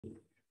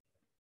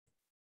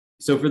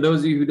So for those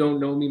of you who don't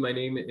know me, my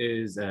name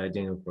is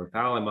Daniel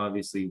Korpal. I'm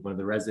obviously one of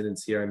the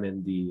residents here. I'm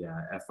in the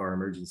FR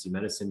Emergency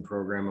Medicine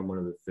program. I'm one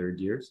of the third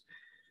years.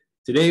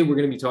 Today, we're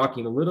going to be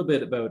talking a little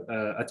bit about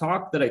a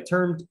talk that I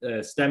termed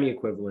STEMI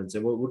Equivalents,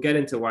 and we'll get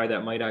into why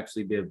that might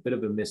actually be a bit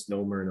of a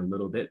misnomer in a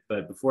little bit.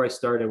 But before I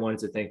start, I wanted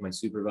to thank my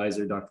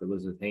supervisor, Dr.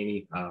 Elizabeth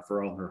Haney,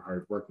 for all her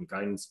hard work and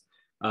guidance,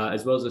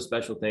 as well as a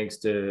special thanks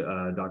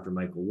to Dr.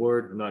 Michael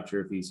Ward. I'm not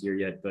sure if he's here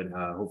yet, but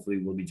hopefully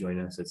will be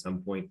joining us at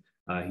some point.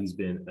 He's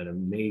been an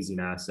amazing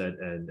asset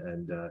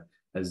and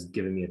has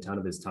given me a ton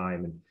of his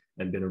time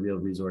and been a real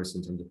resource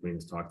in terms of putting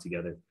this talk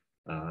together.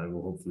 And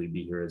we'll hopefully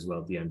be here as well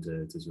at the end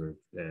to sort of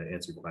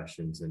answer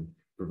questions and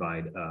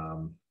provide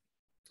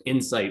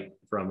insight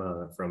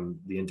from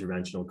the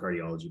interventional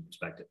cardiology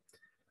perspective.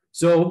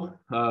 So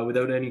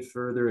without any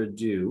further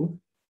ado,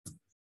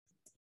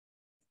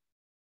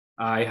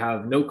 I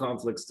have no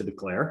conflicts to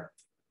declare.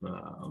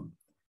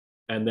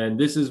 And then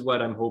this is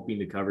what I'm hoping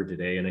to cover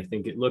today. And I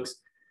think it looks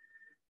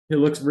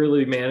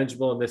really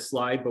manageable in this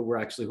slide, but we're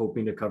actually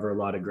hoping to cover a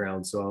lot of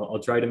ground. So I'll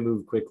try to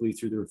move quickly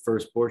through the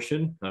first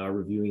portion,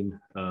 reviewing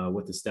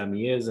what the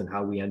STEMI is and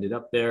how we ended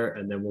up there.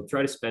 And then we'll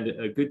try to spend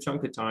a good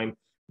chunk of time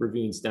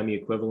reviewing STEMI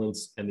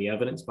equivalents and the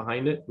evidence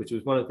behind it, which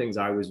was one of the things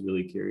I was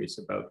really curious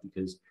about,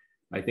 because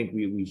I think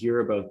we hear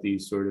about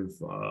these sort of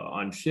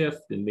on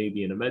shift and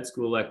maybe in a med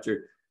school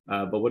lecture,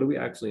 but what do we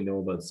actually know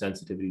about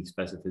sensitivity,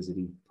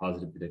 specificity,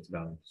 positive predictive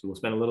value? So we'll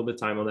spend a little bit of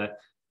time on that.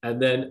 And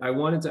then I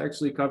wanted to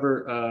actually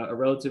cover a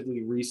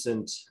relatively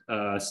recent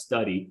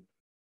study,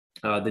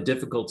 the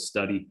difficult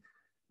study.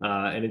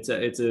 And it's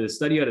a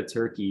study out of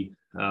Turkey.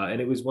 And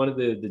it was one of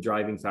the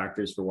driving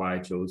factors for why I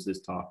chose this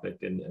topic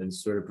and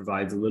sort of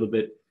provides a little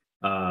bit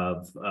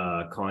of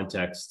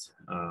context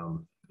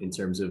in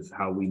terms of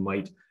how we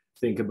might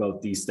think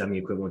about these STEMI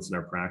equivalents in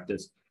our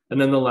practice. And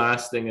then the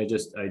last thing, I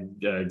just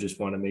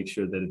want to make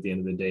sure that at the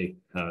end of the day,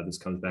 this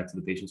comes back to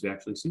the patients we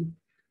actually see.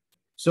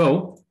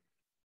 So,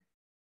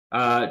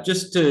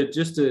 just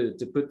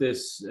to put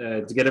this,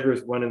 to get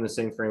everyone in the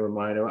same frame of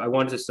mind, I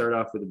wanted to start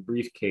off with a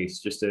brief case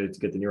just to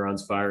get the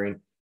neurons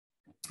firing.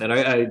 And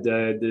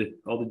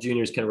all the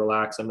juniors can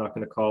relax. I'm not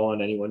going to call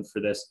on anyone for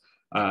this.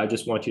 I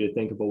just want you to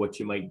think about what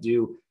you might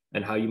do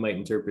and how you might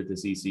interpret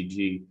this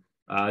ECG.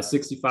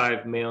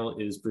 65 male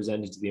is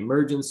presented to the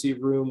emergency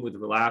room with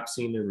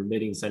relapsing and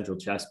remitting central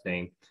chest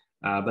pain.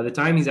 By the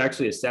time he's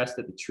actually assessed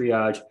at the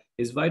triage,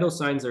 his vital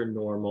signs are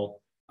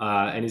normal.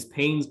 And his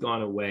pain's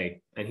gone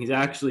away. And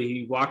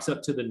he walks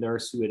up to the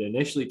nurse who had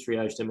initially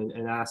triaged him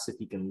and asks if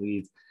he can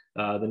leave.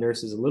 The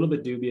nurse is a little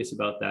bit dubious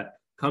about that,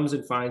 comes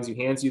and finds you,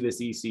 hands you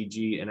this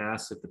ECG and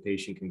asks if the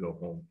patient can go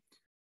home.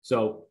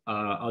 So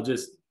I'll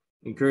just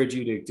encourage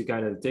you to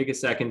kind of take a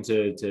second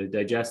to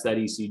digest that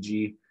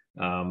ECG.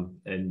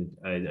 And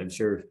I'm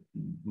sure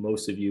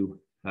most of you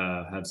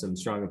have some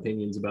strong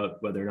opinions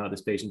about whether or not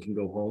this patient can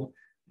go home.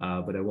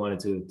 But I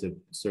wanted to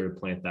sort of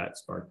plant that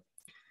spark.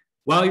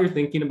 While you're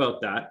thinking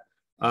about that,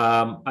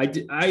 I'm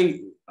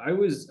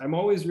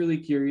always really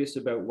curious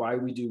about why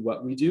we do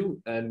what we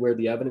do and where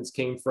the evidence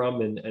came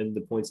from and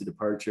the points of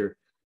departure.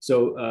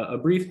 So a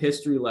brief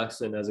history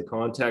lesson as a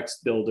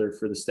context builder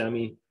for the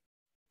STEMI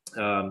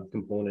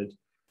component.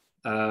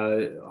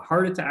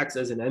 Heart attacks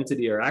as an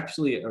entity are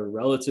actually a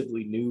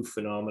relatively new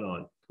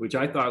phenomenon, which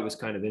I thought was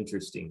kind of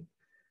interesting.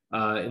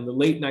 In the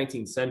late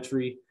 19th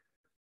century,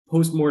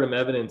 post-mortem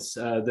evidence,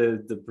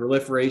 the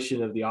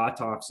proliferation of the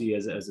autopsy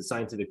as a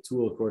scientific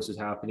tool, of course, was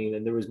happening,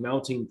 and there was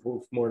mounting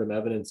post-mortem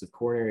evidence of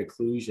coronary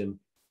occlusion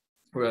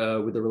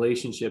with a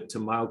relationship to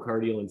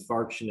myocardial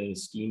infarction and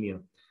ischemia.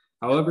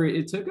 However,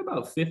 it took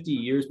about 50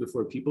 years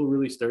before people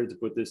really started to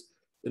put this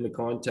in the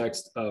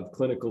context of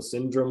clinical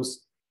syndromes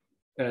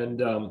and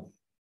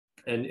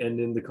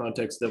in the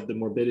context of the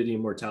morbidity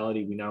and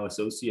mortality we now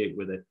associate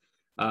with it.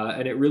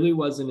 And it really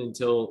wasn't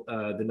until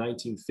the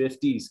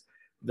 1950s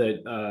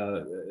that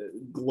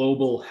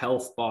global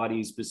health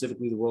bodies,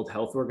 specifically the World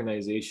Health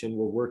Organization,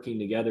 were working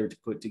together to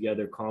put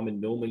together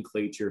common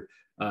nomenclature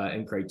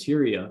and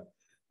criteria.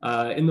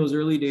 In those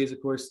early days,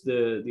 of course,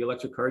 the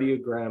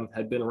electrocardiogram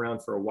had been around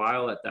for a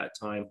while at that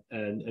time,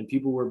 and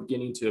people were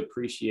beginning to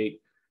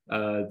appreciate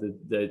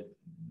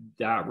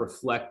that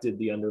reflected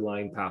the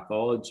underlying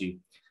pathology.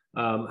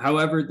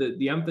 However,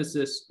 the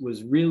emphasis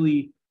was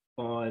really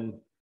on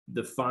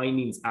the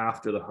findings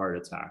after the heart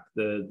attack,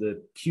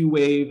 the Q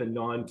wave and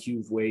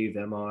non-Q wave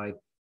MI,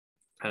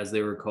 as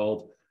they were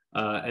called.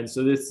 And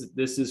so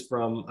this is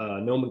from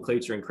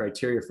nomenclature and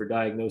criteria for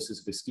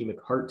diagnosis of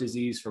ischemic heart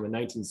disease from a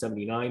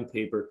 1979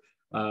 paper,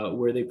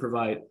 where they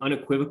provide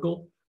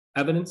unequivocal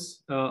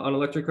evidence on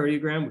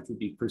electrocardiogram, which would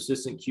be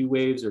persistent Q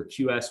waves or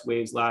QS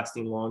waves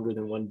lasting longer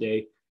than 1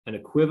 day, and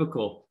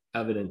equivocal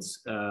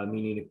evidence,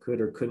 meaning it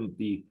could or couldn't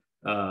be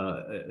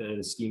an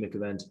ischemic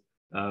event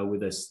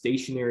with a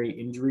stationary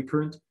injury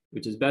current,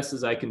 which as best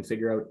as I can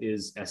figure out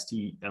is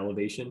ST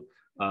elevation,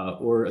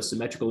 or a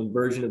symmetrical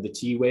inversion of the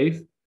T wave,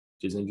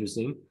 which is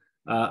interesting,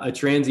 a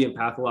transient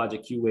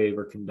pathologic Q wave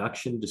or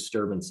conduction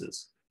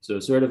disturbances. So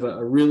sort of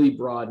a really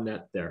broad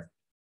net there.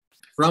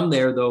 From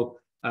there, though,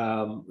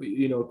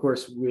 of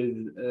course,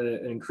 with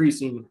an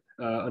increasing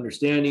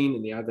understanding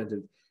and the advent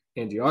of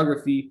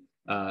angiography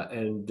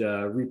and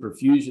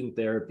reperfusion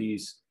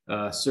therapies,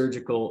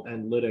 surgical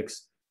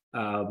analytics,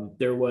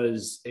 there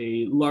was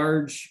a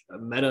large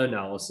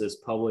meta-analysis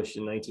published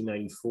in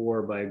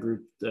 1994 by a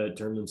group that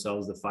termed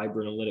themselves the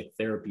Fibrinolytic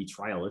Therapy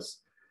Trialists.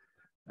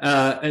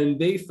 And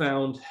they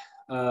found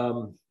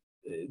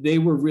they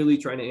were really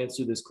trying to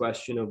answer this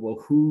question of, well,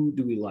 who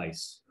do we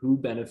lyse? Who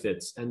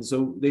benefits? And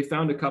so they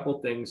found a couple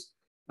things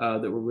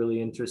that were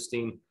really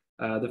interesting.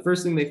 The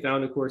first thing they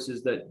found, of course,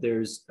 is that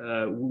there's,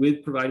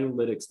 with providing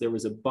lytics, there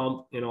was a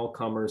bump in all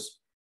comers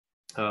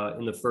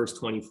in the first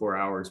 24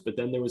 hours, but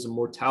then there was a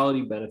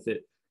mortality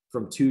benefit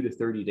from 2 to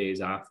 30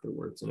 days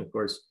afterwards. And of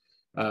course,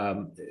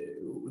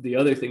 the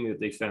other thing that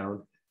they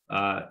found,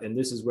 and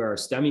this is where our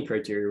STEMI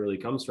criteria really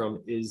comes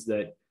from, is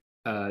that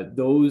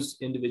those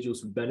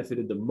individuals who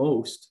benefited the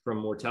most from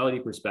a mortality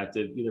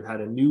perspective either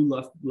had a new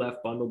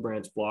left bundle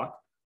branch block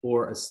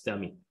or a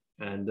STEMI.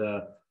 And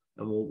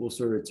we'll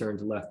sort of return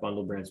to left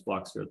bundle branch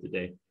blocks throughout the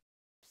day.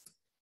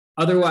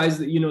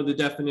 Otherwise, you know, the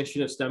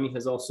definition of STEMI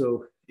has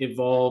also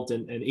evolved,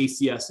 and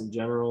ACS in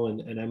general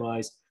and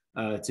MIs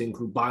to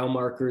include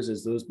biomarkers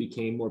as those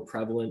became more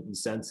prevalent and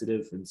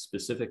sensitive and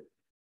specific.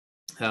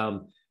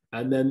 And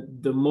then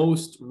the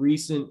most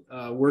recent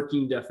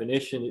working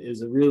definition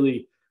is a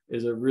really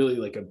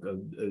like a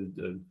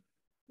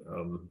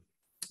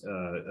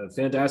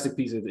fantastic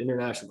piece of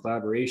international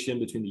collaboration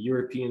between the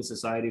European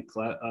Society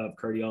of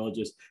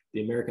Cardiologists,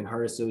 the American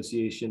Heart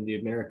Association, the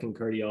American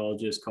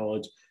Cardiologist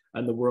College,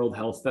 and the World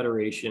Health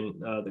Federation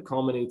that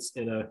culminates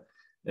in a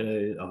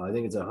I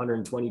think it's a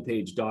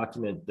 120-page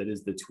document that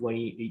is the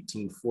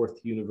 2018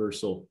 Fourth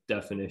Universal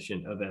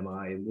Definition of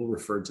MI, and we'll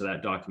refer to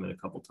that document a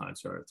couple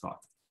times throughout our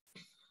talk,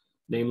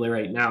 namely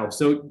right now.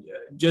 So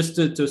just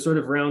to sort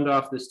of round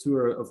off this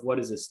tour of what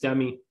is a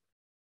STEMI,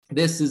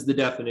 this is the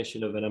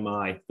definition of an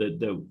MI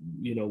that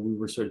you know, we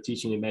were sort of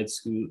teaching in med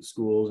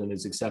schools and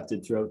is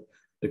accepted throughout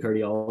the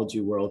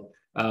cardiology world.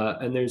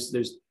 And there's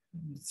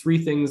three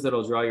things that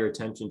I'll draw your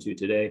attention to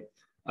today.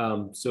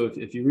 So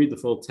if you read the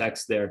full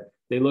text there,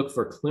 they look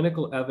for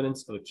clinical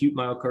evidence of acute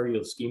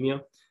myocardial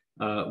ischemia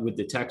with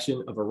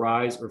detection of a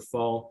rise or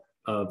fall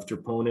of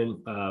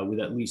troponin with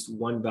at least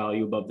one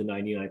value above the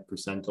 99th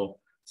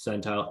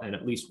percentile and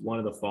at least one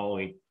of the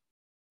following.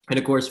 And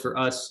of course, for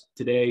us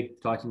today,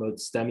 talking about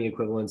STEMI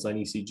equivalents on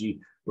ECG,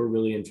 we're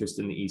really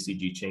interested in the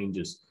ECG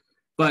changes.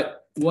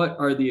 But what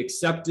are the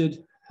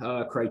accepted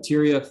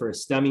criteria for a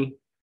STEMI?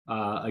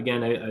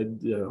 Again, I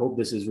hope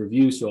this is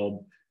review, so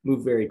I'll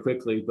move very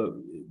quickly. But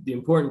the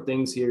important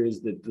things here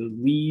is that the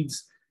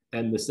leads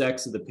and the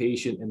sex of the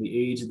patient and the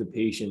age of the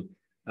patient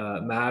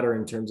matter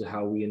in terms of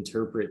how we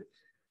interpret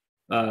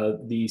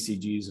the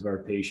ECGs of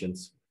our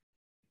patients.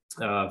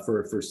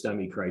 For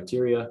STEMI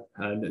criteria.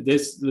 And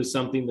this was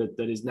something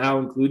that is now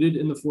included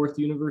in the Fourth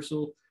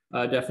Universal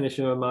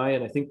Definition of MI,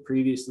 and I think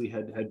previously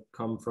had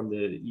come from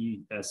the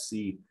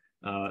ESC.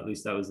 At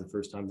least that was the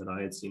first time that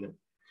I had seen it.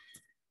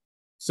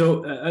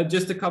 So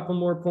just a couple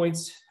more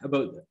points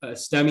about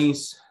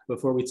STEMIs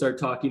before we start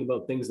talking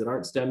about things that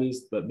aren't STEMIs,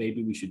 but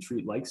maybe we should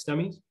treat like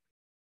STEMIs.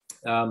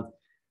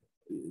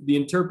 The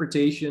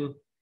interpretation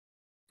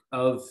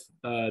of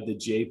the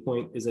J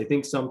point is, I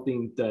think,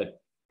 something that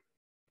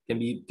can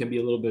be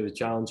a little bit of a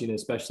challenging,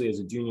 especially as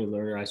a junior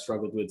learner, I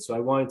struggled with. So I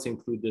wanted to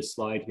include this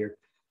slide here.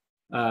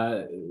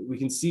 We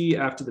can see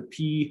after the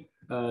P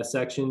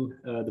section,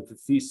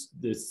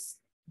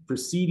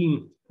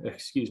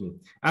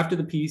 after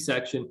the P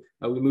section,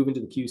 we move into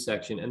the Q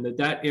section, and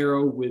that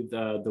arrow with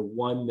the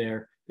 1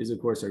 there is, of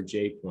course, our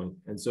J point.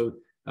 And so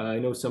I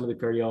know some of the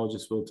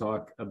cardiologists will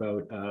talk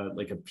about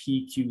like a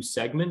PQ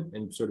segment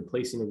and sort of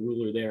placing a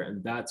ruler there,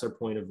 and that's our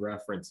point of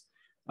reference.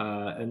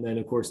 And then,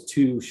 of course,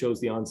 2 shows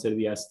the onset of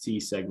the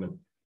ST segment.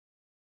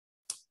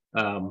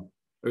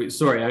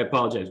 Sorry, I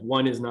apologize.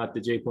 1 is not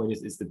the J point,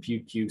 it's the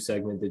PQ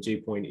segment. The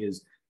J point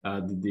is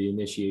the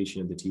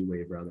initiation of the T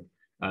wave, rather.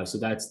 So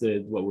that's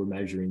what we're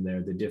measuring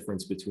there, the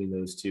difference between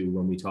those two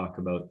when we talk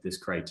about this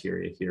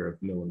criteria here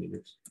of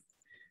millimeters.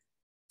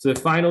 So the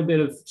final bit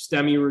of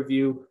STEMI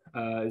review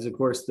is, of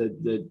course,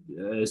 the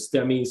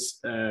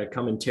STEMIs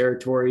come in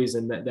territories,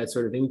 and that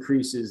sort of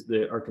increases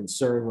our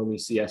concern when we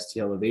see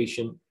ST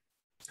elevation.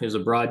 There's a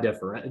broad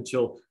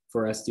differential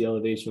for ST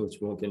elevation, which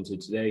we won't get into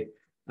today.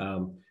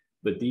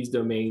 But these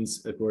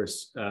domains, of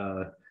course,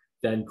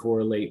 then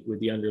correlate with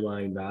the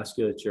underlying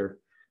vasculature.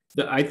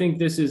 I think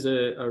this is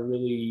a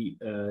really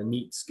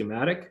neat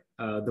schematic.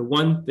 The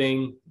one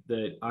thing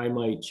that I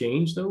might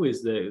change, though,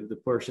 is the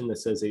portion that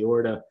says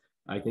aorta,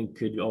 I think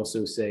could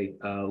also say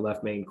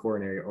left main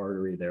coronary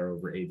artery there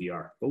over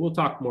AVR. But we'll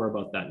talk more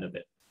about that in a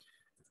bit.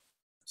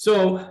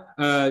 So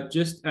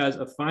just as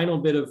a final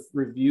bit of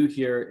review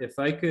here, if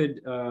I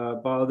could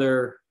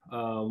bother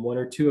 1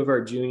 or 2 of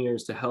our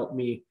juniors to help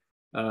me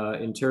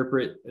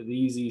interpret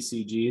these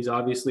ECGs.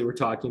 Obviously, we're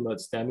talking about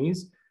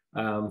STEMIs.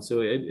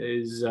 So it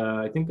is,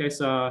 I think I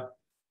saw,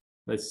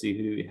 let's see,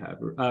 who do we have?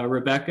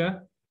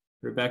 Rebecca.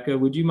 Rebecca,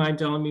 would you mind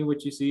telling me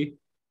what you see?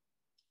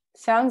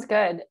 Sounds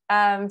good.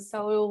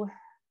 So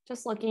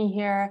just looking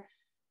here,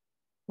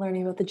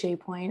 learning about the J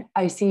point.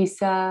 I see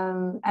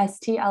some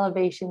ST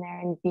elevation there,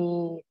 and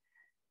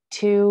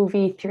V2,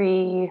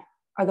 V3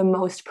 are the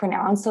most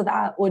pronounced. So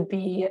that would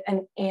be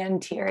an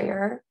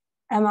anterior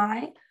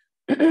MI.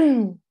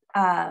 And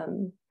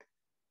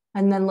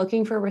then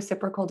looking for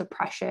reciprocal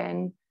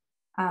depression.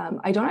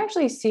 I don't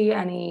actually see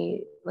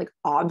any like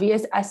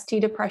obvious ST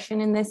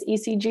depression in this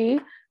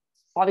ECG.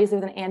 Obviously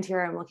with an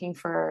anterior, I'm looking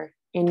for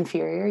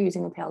inferior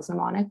using the Pale's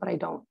mnemonic, but I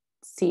don't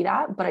see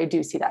that, but I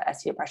do see that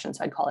ST depression.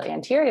 So I'd call it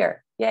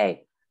anterior.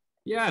 Yay.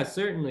 Yeah,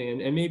 certainly.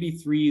 And maybe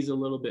 3 is a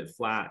little bit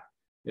flat,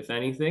 if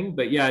anything.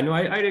 But yeah, no,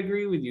 I'd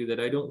agree with you that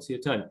I don't see a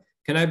ton.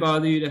 Can I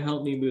bother you to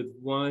help me with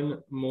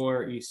one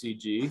more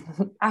ECG?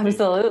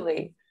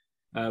 Absolutely.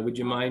 Would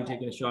you mind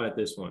taking a shot at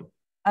this one?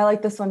 I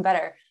like this one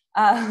better.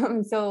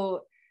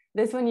 So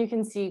this one you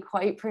can see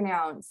quite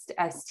pronounced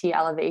ST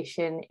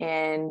elevation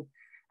in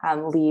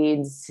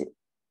leads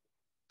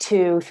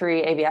 2,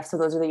 3 AVF. So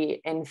those are the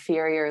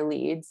inferior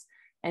leads.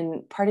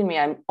 And pardon me,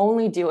 I'm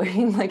only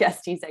doing like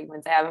ST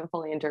segments. I haven't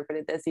fully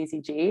interpreted this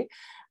ECG,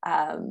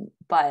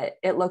 but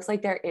it looks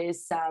like there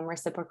is some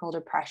reciprocal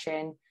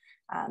depression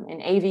in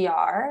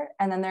AVR.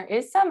 And then there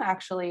is some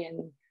actually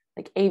in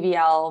like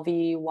AVL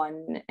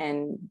V1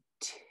 and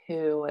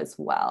 2 as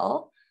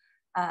well.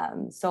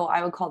 So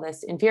I would call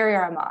this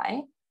inferior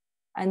MI.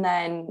 And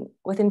then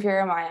with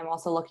inferior MI, I'm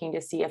also looking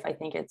to see if I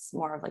think it's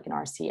more of like an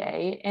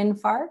RCA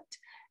infarct.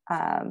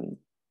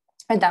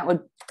 And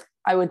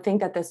I would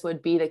think that this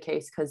would be the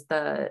case because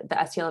the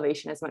ST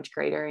elevation is much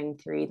greater in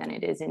 3 than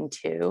it is in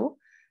 2.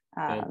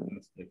 I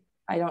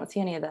don't see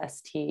any of the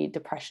ST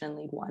depression in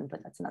lead 1,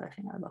 but that's another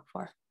thing I would look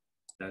for.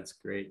 That's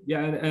great.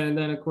 Yeah, and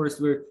then of course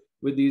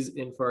with these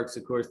infarcts,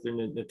 of course, they're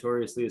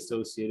notoriously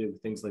associated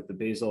with things like the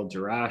basal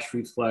Jerash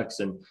reflex,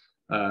 and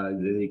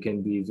they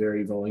can be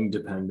very volume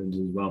dependent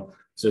as well.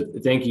 So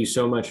thank you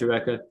so much,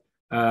 Rebecca.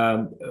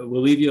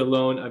 We'll leave you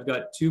alone. I've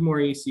got 2 more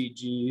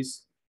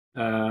ECGs.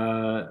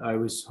 I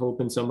was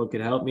hoping someone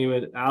could help me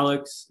with.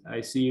 Alex,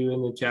 I see you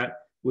in the chat.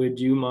 Would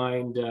you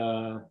mind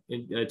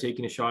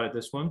taking a shot at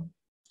this one?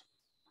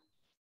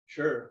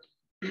 Sure.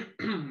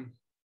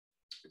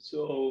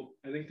 So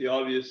I think the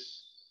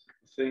obvious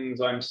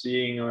things I'm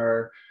seeing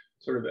are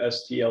sort of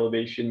ST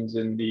elevations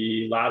in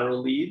the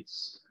lateral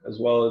leads as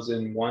well as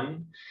in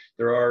 1.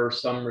 There are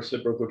some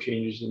reciprocal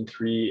changes in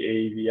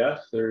 3 AVF.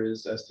 There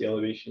is ST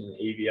elevation in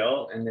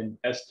AVL, and then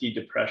ST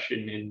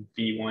depression in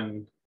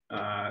V1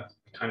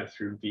 kind of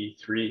through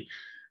V3.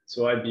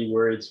 So I'd be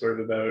worried sort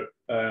of about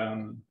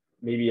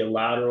maybe a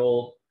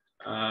lateral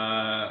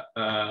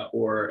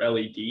or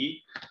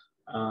LED,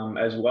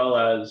 as well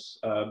as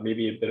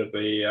maybe a bit of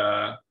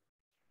a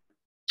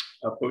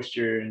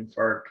posterior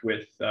infarct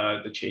with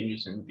the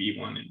changes in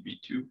V1 and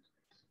V2.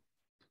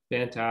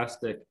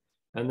 Fantastic.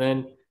 And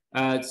then,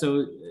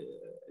 so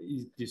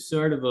you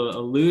sort of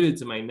alluded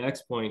to my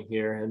next point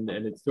here, and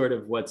it's sort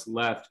of what's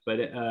left, but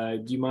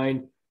do you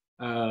mind,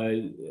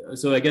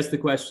 so I guess the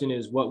question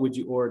is, what would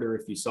you order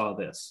if you saw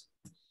this?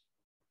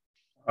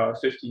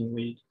 15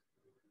 lead.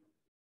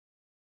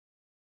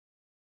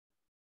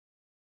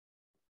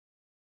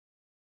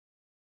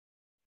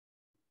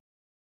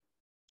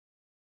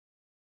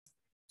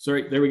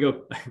 Sorry, there we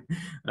go.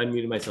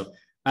 Unmuted myself.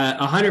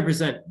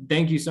 100%.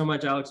 Thank you so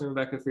much, Alex and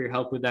Rebecca, for your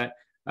help with that.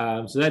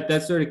 So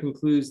that sort of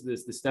concludes the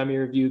STEMI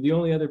review. The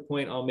only other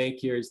point I'll make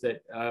here is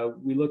that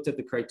we looked at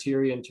the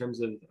criteria in terms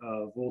of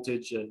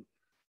voltage and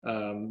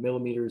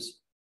millimeters.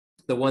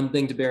 The one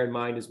thing to bear in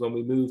mind is when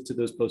we move to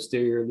those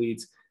posterior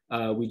leads,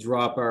 we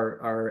drop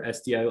our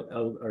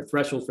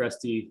threshold for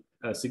ST,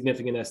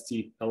 significant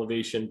ST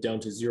elevation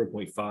down to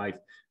 0.5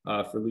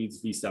 for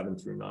leads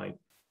V7 through 9.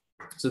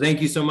 So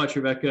thank you so much,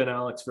 Rebecca and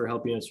Alex, for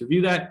helping us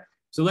review that.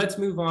 So let's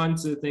move on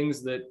to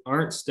things that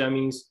aren't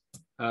STEMIs,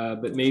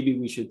 but maybe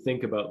we should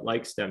think about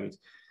like STEMIs.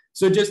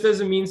 So just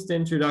as a means to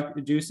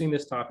introducing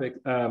this topic,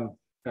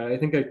 I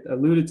think I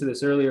alluded to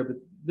this earlier, but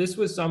this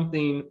was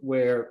something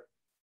where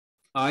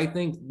I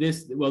think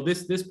this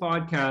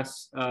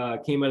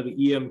podcast came out of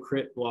the EM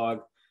Crit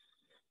blog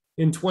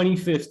in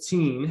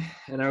 2015,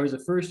 and I was a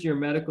first-year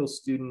medical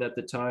student at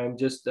the time,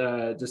 just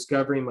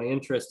discovering my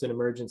interest in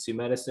emergency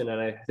medicine,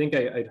 and I think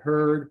I'd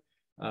heard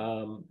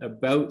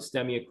about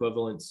STEMI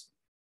equivalents,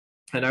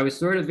 and I was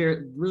sort of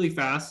really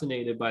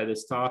fascinated by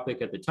this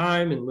topic at the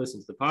time, and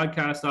listened to the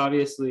podcast,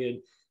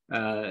 obviously,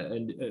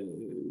 and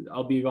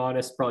I'll be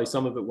honest, probably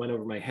some of it went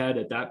over my head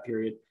at that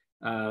period.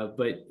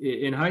 But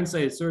in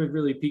hindsight, it sort of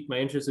really piqued my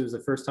interest. It was the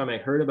first time I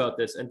heard about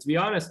this. And to be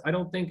honest, I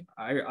don't think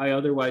I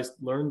otherwise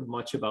learned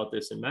much about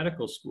this in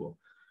medical school.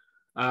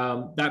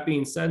 That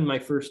being said, in my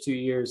first 2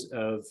 years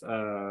of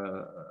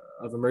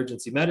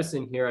emergency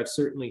medicine here, I've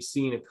certainly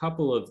seen a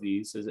couple of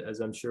these, as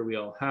I'm sure we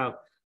all have.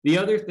 The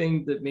other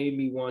thing that made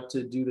me want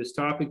to do this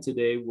topic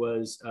today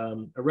was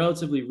a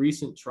relatively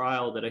recent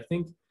trial that I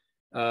think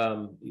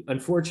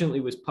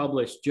unfortunately was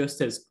published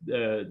just as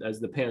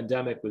the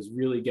pandemic was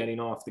really getting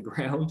off the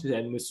ground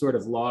and was sort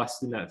of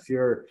lost in that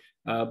furor,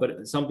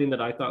 but something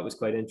that I thought was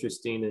quite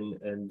interesting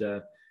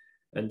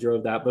and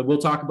drove that. But we'll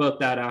talk about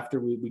that after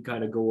we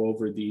kind of go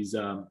over these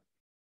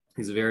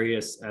these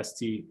various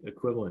ST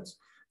equivalents.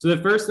 So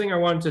the first thing I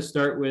wanted to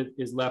start with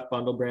is left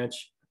bundle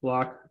branch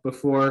block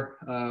before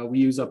we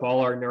use up all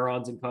our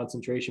neurons in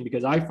concentration,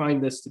 because I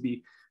find this to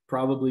be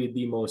probably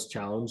the most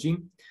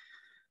challenging.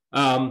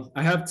 I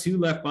have two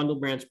left bundle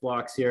branch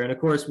blocks here, and of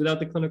course, without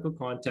the clinical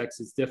context,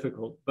 it's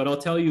difficult, but I'll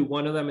tell you,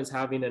 one of them is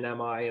having an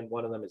MI and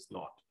one of them is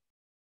not.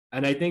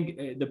 And I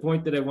think the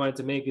point that I wanted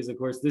to make is, of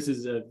course, this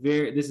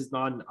is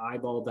not an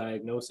eyeball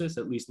diagnosis,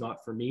 at least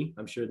not for me.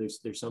 I'm sure there's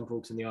some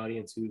folks in the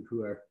audience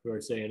who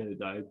are saying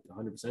that I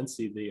 100%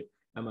 see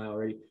the MI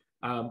already.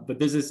 But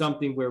this is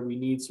something where we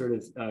need sort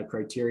of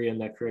criteria, and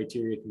that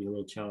criteria can be a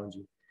little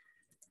challenging.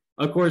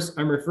 Of course,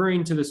 I'm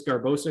referring to the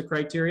Sgarbossa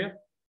criteria.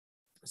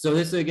 So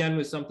this again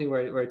was something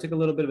where I took a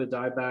little bit of a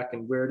dive back,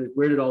 and where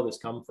did all this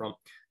come from?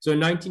 So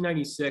in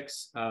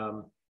 1996,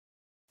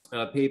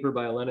 a paper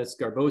by Elena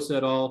Sgarbossa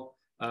et al.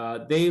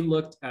 They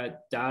looked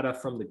at data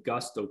from the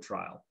Gusto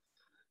trial.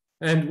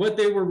 And what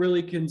they were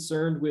really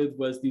concerned with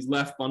was these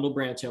left bundle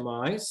branch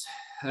MIs.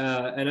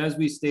 And as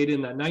we stated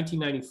in that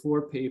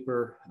 1994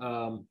 paper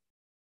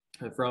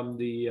from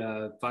the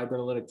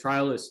fibrinolytic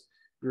trialist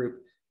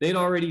group, they'd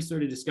already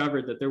sort of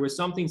discovered that there was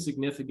something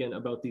significant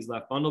about these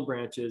left bundle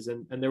branches.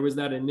 And there was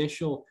that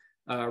initial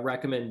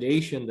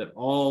recommendation that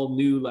all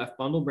new left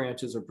bundle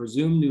branches, or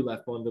presumed new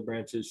left bundle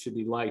branches, should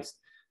be lysed.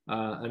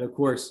 And of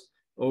course,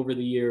 over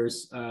the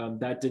years,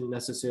 that didn't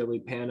necessarily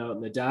pan out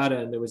in the data,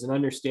 and there was an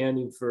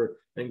understanding for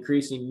an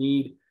increasing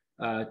need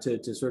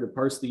to sort of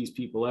parse these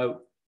people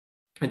out.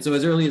 And so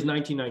as early as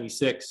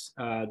 1996,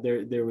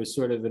 there was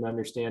sort of an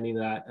understanding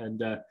of that,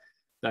 and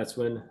that's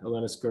when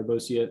Elena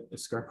Sgarbossa,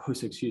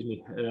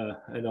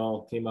 and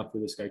all came up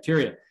with this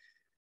criteria.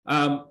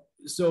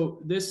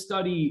 So this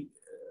study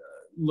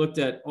looked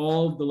at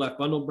all the left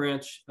bundle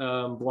branch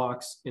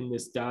blocks in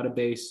this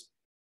database.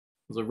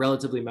 It was a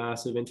relatively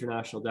massive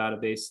international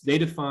database. They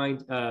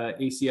defined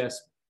ACS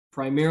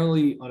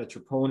primarily on a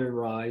troponin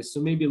rise, so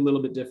maybe a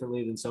little bit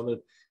differently than some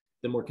of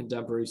the more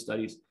contemporary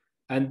studies.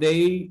 And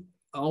they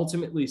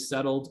ultimately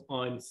settled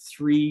on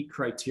 3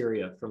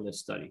 criteria from this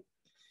study.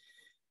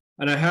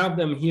 And I have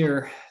them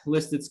here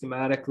listed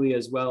schematically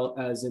as well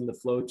as in the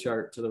flow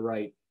chart to the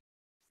right.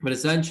 But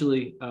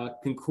essentially,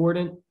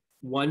 concordant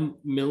 1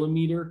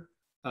 millimeter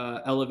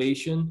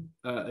elevation,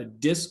 a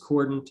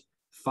discordant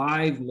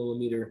 5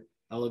 millimeter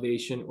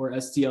elevation, or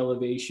ST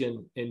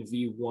elevation in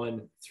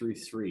V1 through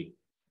 3.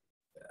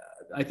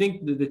 I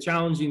think the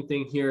challenging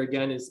thing here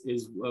again is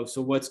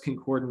so what's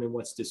concordant and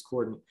what's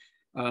discordant?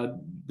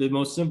 The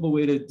most simple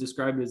way to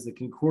describe it is the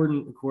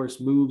concordant, of course,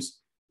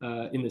 moves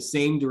in the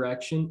same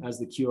direction as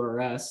the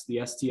QRS,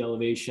 the ST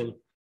elevation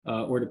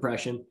or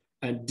depression,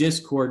 and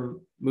discordant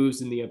moves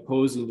in the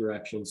opposing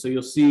direction. So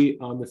you'll see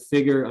on the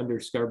figure under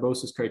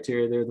Scarbossa's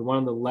criteria there, the one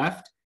on the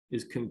left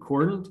is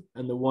concordant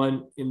and the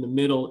one in the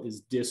middle is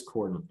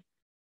discordant.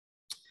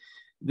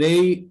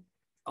 They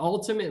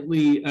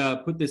ultimately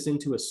put this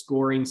into a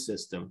scoring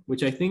system,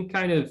 which I think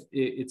kind of,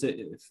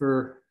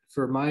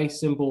 for my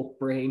simple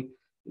brain,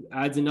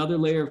 adds another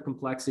layer of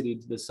complexity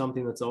to this,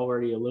 something that's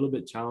already a little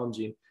bit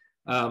challenging.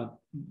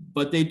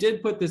 But they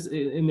did put this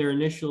in their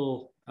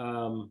initial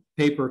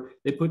paper.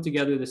 They put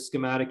together this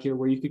schematic here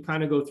where you could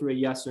kind of go through a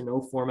yes or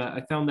no format.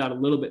 I found that a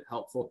little bit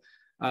helpful.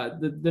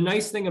 The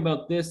nice thing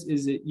about this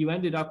is that you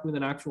ended up with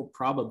an actual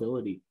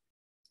probability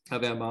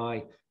of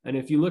MI. And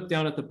if you look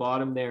down at the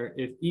bottom there,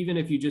 even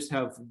if you just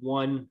have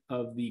one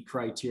of the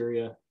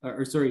criteria,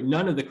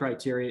 none of the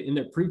criteria in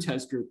their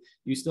pretest group,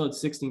 you still had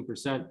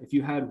 16%. If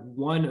you had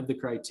one of the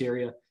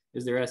criteria,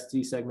 is there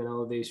ST segment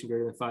elevation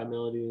greater than 5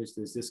 millimeters,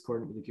 there's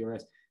discordant with the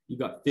QRS, you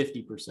got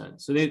 50%.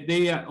 So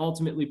they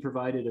ultimately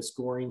provided a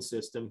scoring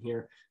system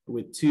here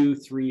with 2,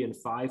 3, and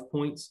 5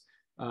 points,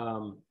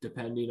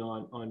 depending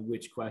on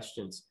which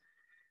questions.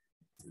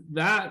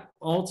 That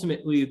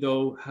ultimately,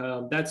 though,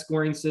 that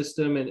scoring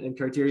system and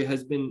criteria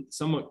has been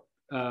somewhat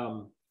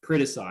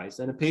criticized.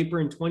 And a paper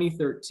in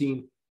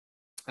 2013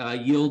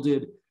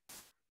 yielded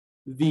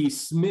the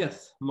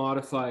Smith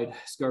modified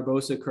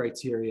Sgarbossa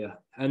criteria.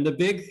 And the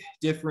big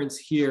difference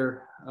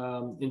here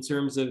in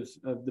terms of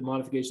the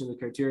modification of the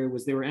criteria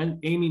was they were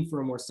aiming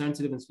for a more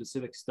sensitive and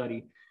specific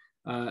study.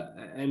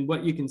 And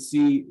what you can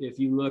see if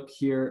you look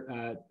here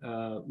at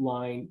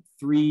line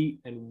 3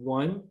 and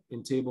 1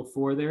 in table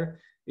 4 there,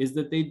 is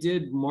that they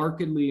did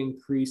markedly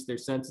increase their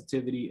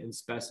sensitivity and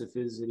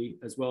specificity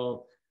as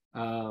well.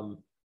 And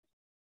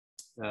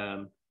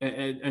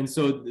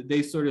so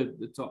they sort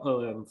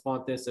of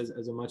flaunt this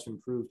as a much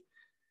improved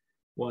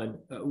one.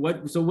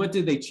 So what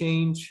did they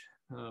change?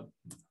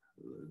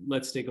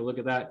 Let's take a look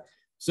at that.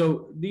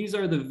 So these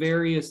are the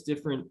various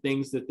different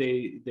things that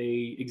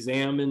they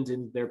examined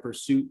in their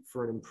pursuit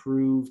for an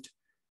improved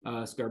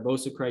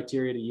Sgarbossa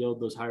criteria to yield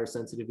those higher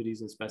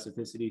sensitivities and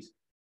specificities.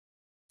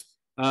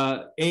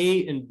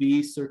 A and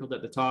B circled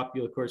at the top,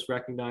 you'll of course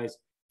recognize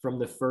from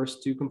the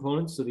first 2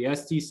 components. So the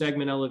ST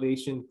segment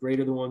elevation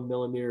greater than 1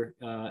 millimeter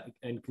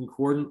and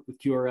concordant with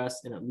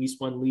QRS in at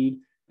least 1 lead,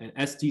 and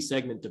ST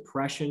segment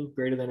depression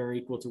greater than or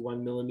equal to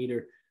 1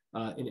 millimeter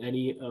in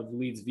any of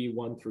leads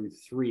V1 through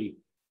 3.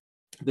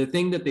 The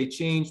thing that they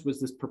changed was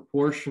this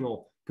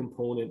proportional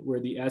component where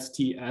the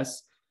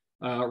STS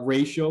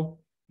ratio,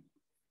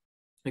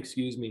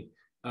 excuse me,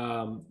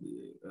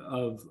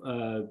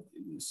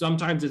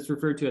 sometimes it's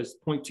referred to as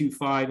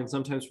 0.25 and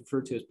sometimes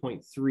referred to as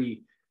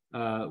 0.3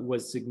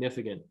 was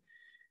significant.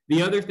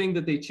 The other thing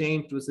that they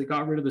changed was they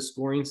got rid of the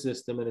scoring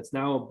system, and it's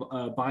now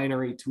a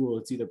binary tool.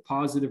 It's either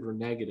positive or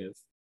negative.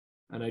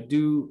 And I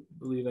do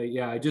believe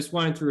I just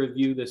wanted to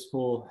review this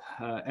whole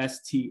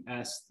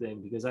STS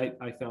thing because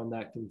I found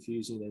that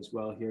confusing as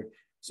well here.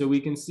 So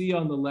we can see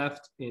on the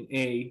left in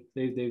A,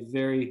 they've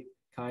very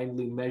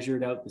kindly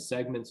measured out the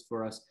segments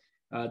for us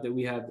that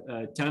we have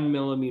 10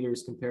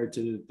 millimeters compared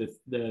to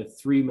the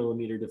 3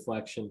 millimeter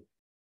deflection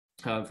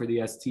for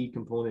the ST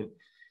component.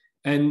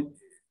 And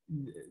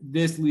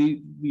this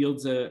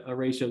yields a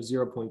ratio of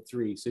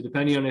 0.3. So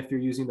depending on if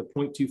you're using the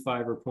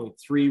 0.25 or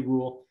 0.3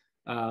 rule,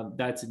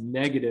 that's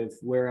negative,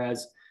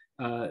 whereas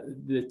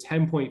the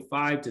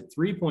 10.5 to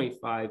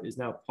 3.5 is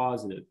now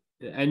positive.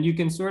 And you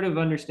can sort of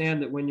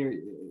understand that when you're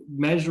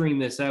measuring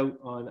this out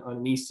on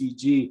an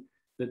ECG,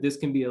 that this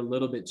can be a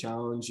little bit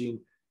challenging,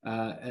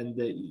 and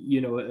that,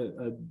 you know,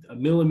 a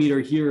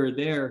millimeter here or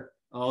there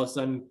all of a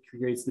sudden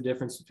creates the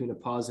difference between a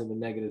positive and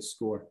negative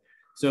score.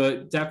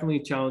 So definitely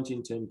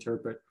challenging to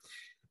interpret.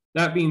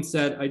 That being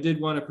said, I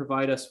did want to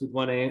provide us with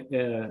one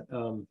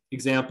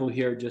example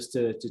here just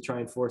to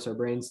try and force our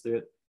brains through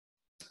it.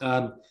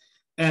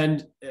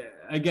 And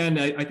again,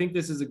 I think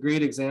this is a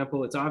great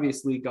example. It's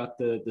obviously got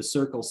the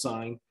circle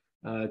sign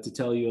to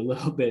tell you a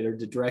little bit, or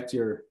to direct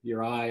your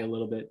eye a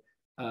little bit.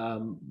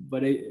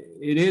 But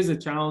it is a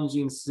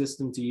challenging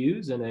system to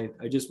use. And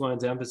I just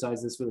wanted to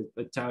emphasize this with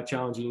a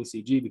challenging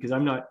ECG, because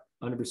I'm not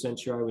 100%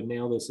 sure I would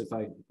nail this if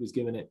I was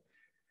given it.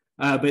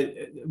 But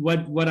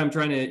what I'm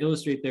trying to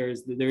illustrate there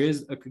is that there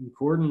is a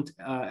concordant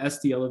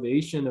ST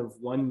elevation of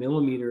 1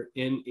 millimeter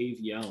in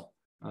AVL,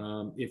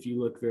 if you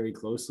look very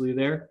closely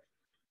there.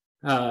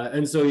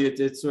 And so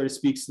it sort of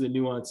speaks to the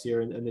nuance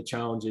here and the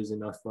challenges in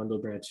left bundle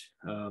branch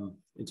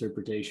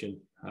interpretation.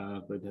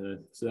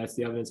 So that's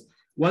the evidence.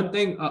 One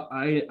thing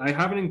I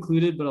haven't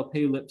included, but I'll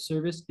pay lip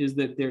service, is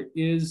that there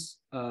is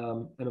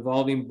an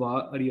evolving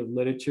body of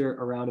literature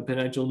around a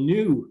potential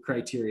new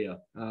criteria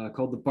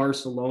called the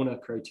Barcelona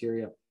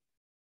criteria,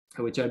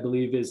 which I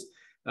believe is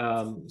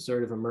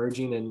sort of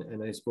emerging,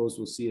 and I suppose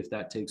we'll see if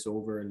that takes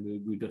over and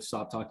we just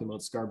stop talking about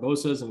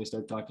Scarbosas and we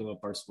start talking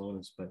about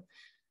Barcelonas, but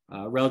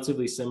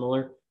relatively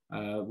similar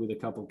with a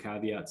couple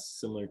caveats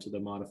similar to the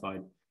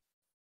modified.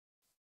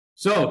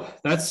 So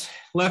that's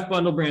left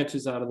bundle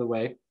branches out of the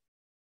way.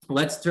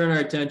 Let's turn our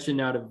attention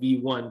now to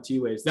V1 T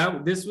waves.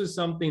 This was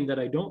something that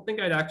I don't think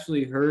I'd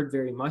actually heard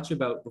very much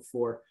about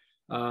before,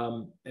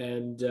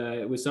 and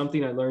it was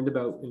something I learned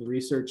about in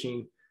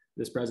researching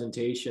this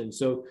presentation.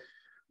 So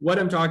what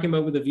I'm talking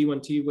about with the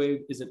V1 T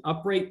wave is an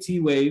upright T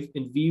wave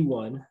in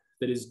V1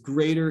 that is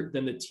greater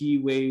than the T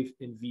wave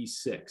in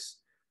V6.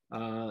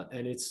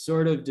 And it's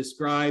sort of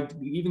described,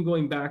 even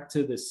going back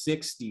to the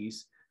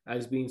 60s,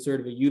 as being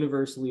sort of a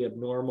universally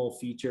abnormal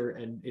feature,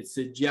 and it's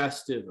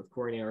suggestive of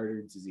coronary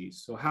artery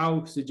disease. So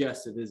how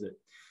suggestive is it?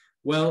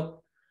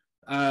 Well,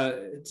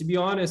 to be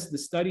honest, the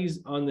studies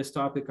on this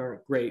topic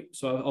aren't great.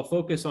 So I'll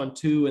focus on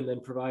two and then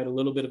provide a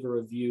little bit of a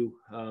review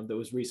that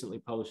was recently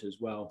published as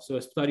well. So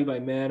a study by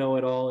Mano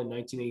et al. In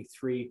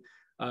 1983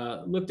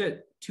 looked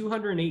at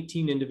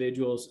 218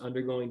 individuals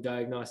undergoing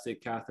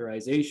diagnostic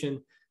catheterization,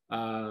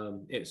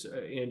 it's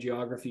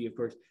angiography, of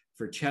course,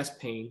 for chest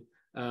pain,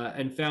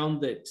 and found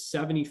that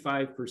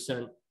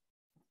 75%,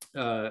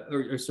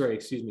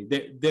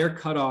 their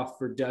cutoff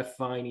for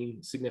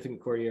defining significant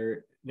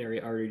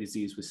coronary artery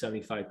disease was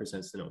 75%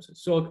 stenosis.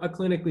 So a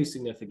clinically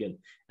significant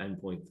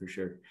endpoint for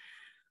sure.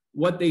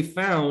 What they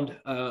found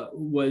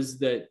was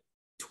that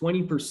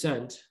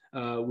 20%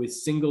 with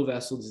single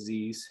vessel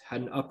disease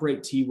had an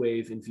upright T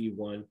wave in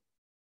V1.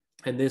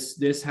 And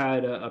this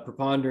had a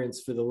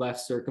preponderance for the left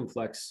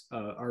circumflex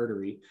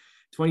artery.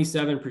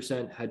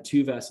 27% had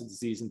two vessel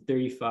disease and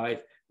 35%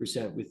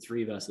 with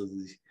three vessel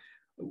disease.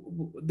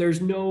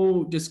 There's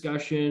no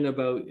discussion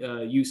about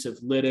use of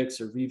lytics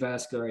or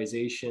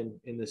revascularization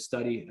in the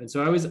study. And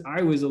so I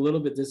was a little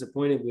bit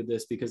disappointed with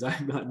this because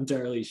I'm not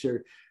entirely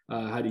sure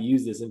how to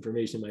use this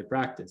information in my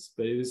practice.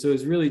 But it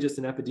was really just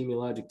an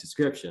epidemiologic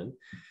description.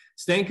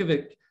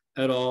 Stankovic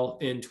et al.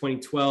 In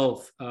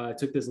 2012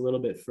 took this a little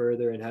bit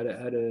further and had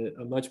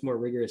a much more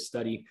rigorous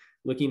study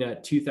looking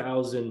at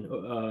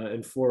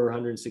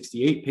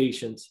 2,468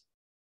 patients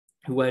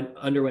who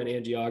underwent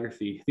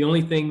angiography. The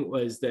only thing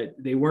was that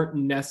they weren't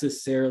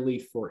necessarily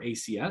for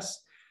ACS.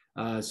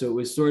 So it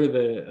was sort of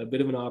a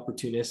bit of an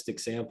opportunistic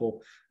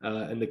sample,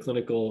 and the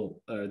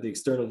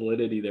external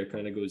validity there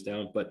kind of goes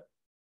down. But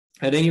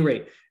at any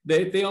rate,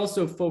 they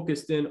also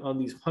focused in on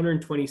these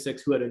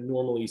 126 who had a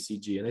normal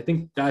ECG. And I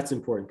think that's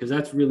important because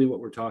that's really what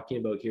we're talking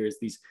about here is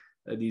these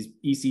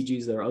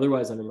ECGs that are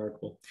otherwise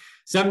unremarkable.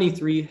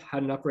 73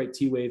 had an upright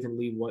T wave in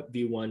lead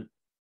V1,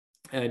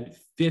 and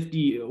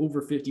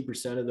over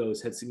 50% of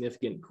those had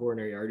significant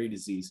coronary artery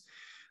disease.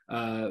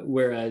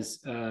 Whereas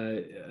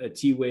a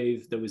T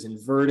wave that was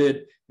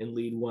inverted in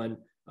lead 1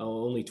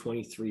 only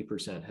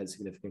 23% had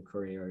significant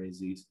coronary artery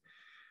disease.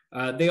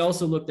 They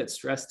also looked at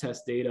stress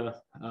test data,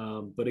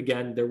 but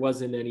again, there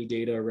wasn't any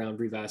data around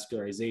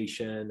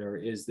revascularization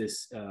or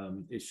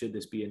should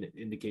this be an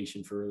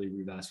indication for early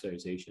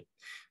revascularization.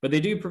 But they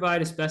do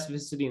provide a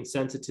specificity and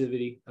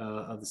sensitivity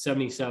of the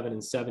 77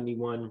 and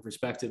 71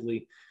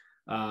 respectively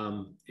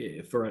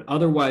for an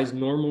otherwise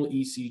normal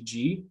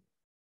ECG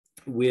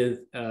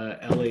with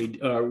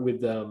an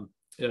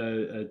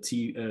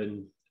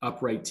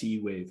upright T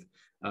wave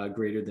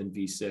greater than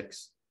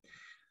V6.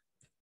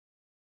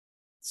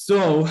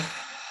 So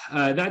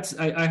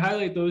I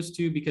highlight those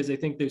two because I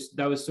think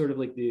that was sort of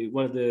like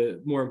one of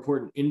the more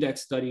important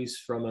index studies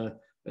from a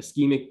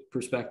ischemic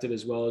perspective,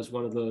 as well as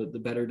one of the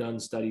better done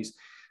studies.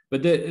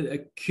 But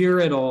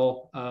Cure et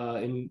al.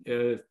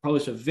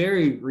 Published a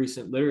very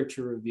recent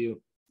literature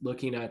review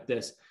looking at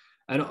this,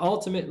 and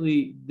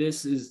ultimately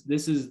this is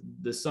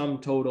the sum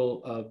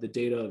total of the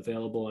data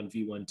available on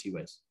V1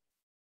 T-waves.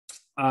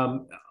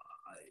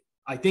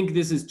 I think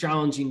this is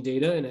challenging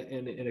data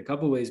in a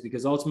couple of ways,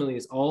 because ultimately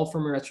it's all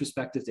from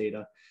retrospective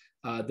data.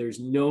 There's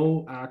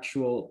no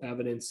actual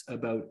evidence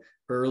about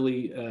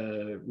early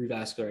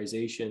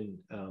revascularization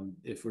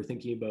if we're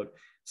thinking about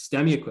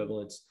STEMI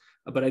equivalents.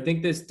 But I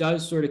think this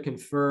does sort of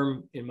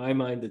confirm in my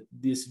mind that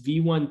this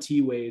V1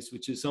 T waves,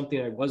 which is something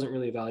I wasn't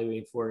really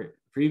evaluating for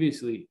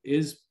previously,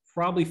 is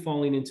probably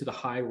falling into the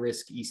high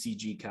risk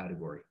ECG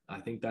category. I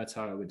think that's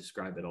how I would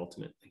describe it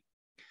ultimately.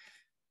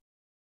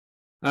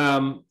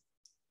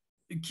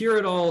 Cure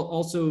et al.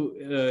 Also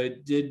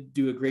did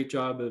do a great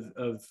job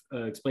of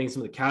explaining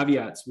some of the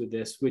caveats with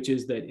this, which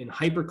is that in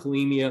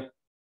hyperkalemia,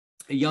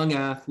 young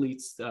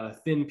athletes,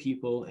 thin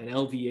people, and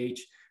LVH,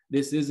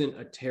 this isn't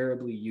a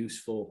terribly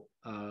useful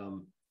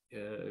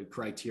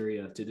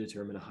criteria to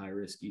determine a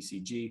high-risk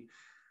ECG.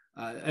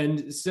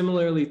 And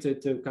similarly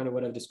to kind of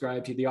what I've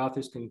described here, the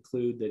authors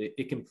conclude that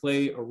it can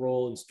play a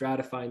role in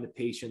stratifying the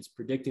patients,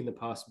 predicting the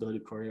possibility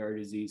of coronary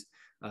artery disease,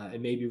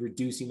 and maybe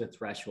reducing the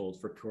threshold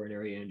for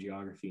coronary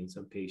angiography in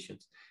some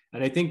patients.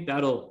 And I think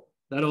that'll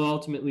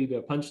ultimately be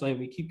a punchline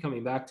we keep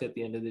coming back to at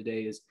the end of the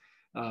day is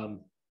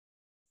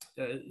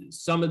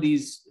some of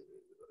these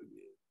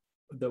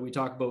that we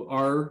talk about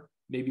are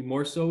maybe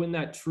more so in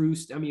that true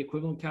STEMI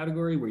equivalent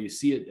category where you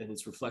see it and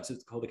it's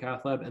reflexive called the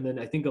cath lab. And then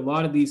I think a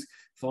lot of these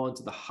fall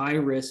into the high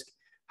risk,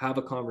 have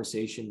a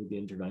conversation with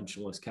the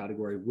interventionalist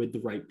category with the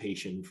right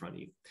patient in front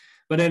of you.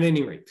 But at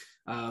any rate,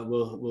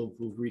 we'll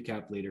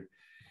recap later.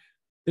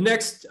 The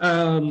next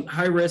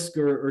high risk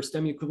or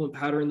STEMI equivalent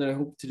pattern that I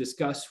hope to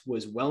discuss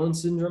was Wellens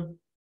syndrome.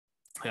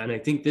 And I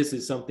think this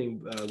is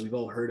something we've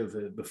all heard of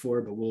it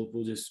before, but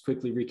we'll just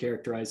quickly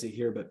recharacterize it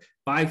here. But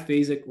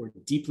biphasic or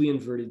deeply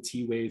inverted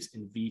T waves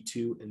in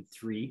V2 and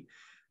 3.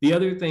 The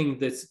other thing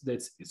that's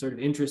sort of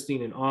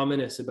interesting and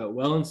ominous about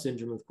Wellens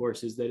syndrome, of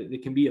course, is that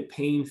it can be a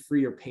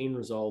pain-free or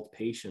pain-resolved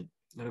patient.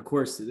 And of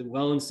course, the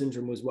Wellens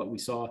syndrome was what we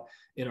saw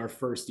in our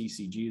first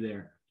ECG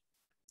there.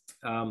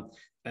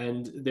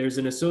 And there's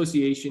an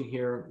association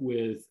here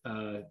with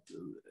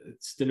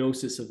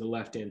stenosis of the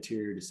left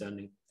anterior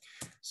descending.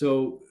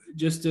 So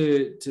just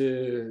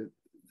to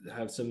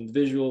have some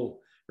visual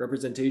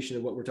representation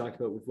of what we're talking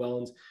about with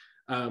Wellens,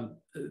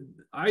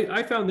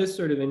 I found this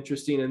sort of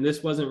interesting, and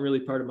this wasn't really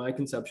part of my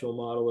conceptual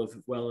model of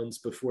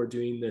Wellens before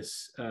doing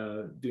this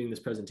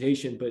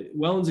presentation, but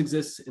Wellens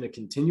exists in a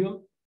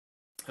continuum.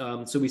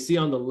 So we see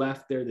on the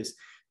left there this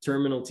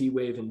terminal T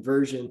wave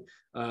inversion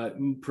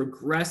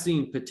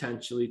progressing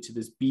potentially to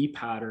this B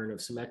pattern of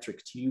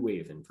symmetric T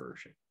wave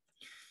inversion.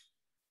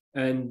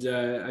 And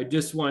I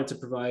just wanted to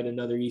provide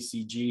another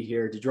ECG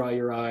here to draw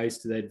your eyes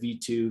to that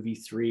V2,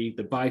 V3,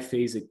 the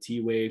biphasic T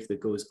wave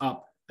that goes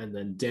up and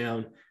then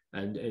down,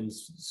 and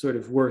sort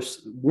of worth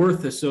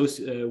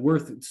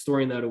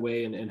storing that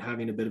away and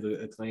having a bit of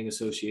a clang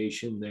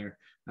association there,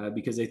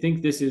 because I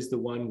think this is the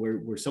one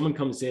where someone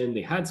comes in,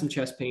 they had some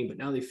chest pain, but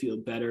now they feel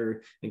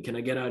better, and can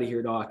I get out of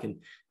here, doc? And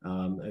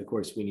of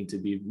course, we need to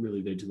be really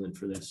vigilant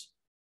for this.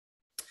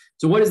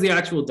 So what is the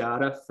actual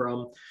data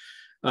from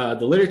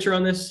the literature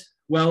on this?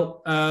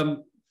 Well,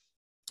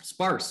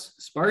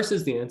 sparse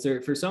is the answer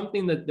for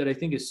something that I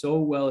think is so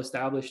well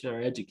established in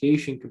our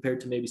education compared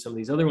to maybe some of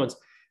these other ones.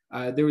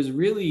 There was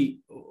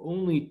really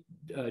only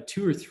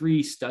 2 or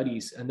 3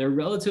 studies, and they're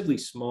relatively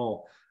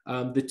small.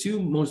 The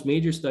 2 most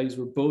major studies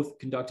were both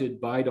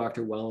conducted by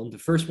Dr. Wellen. The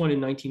first one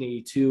in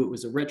 1982, it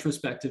was a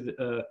retrospective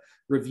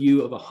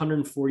review of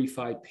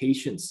 145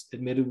 patients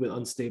admitted with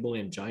unstable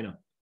angina.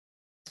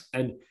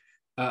 And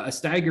a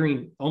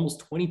staggering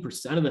almost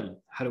 20% of them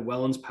had a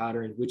Wellens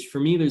pattern, which for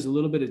me, there's a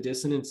little bit of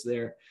dissonance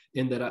there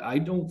in that I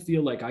don't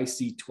feel like I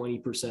see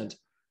 20%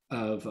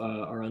 of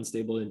our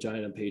unstable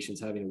angina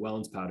patients having a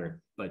Wellens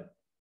pattern. But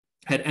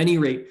at any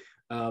rate,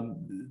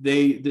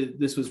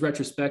 this was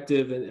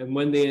retrospective, and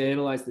when they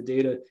analyzed the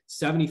data,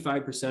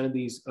 75% of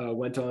these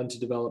went on to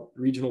develop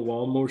regional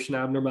wall motion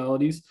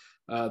abnormalities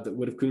that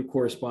would have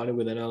corresponded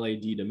with an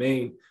LAD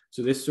domain.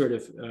 So this sort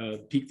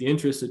of piqued the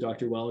interest of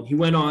Dr. Wellen. He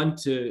went on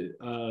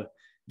to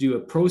do a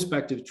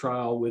prospective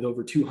trial with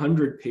over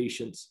 200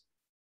 patients.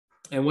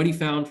 And what he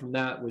found from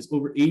that was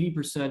over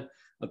 80%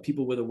 of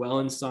people with a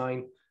Wellen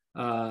sign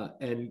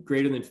and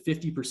greater than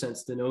 50%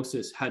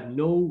 stenosis had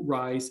no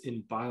rise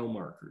in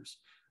biomarkers.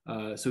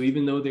 So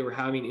even though they were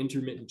having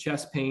intermittent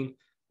chest pain,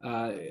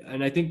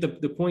 and I think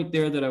the point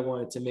there that I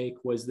wanted to make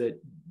was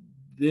that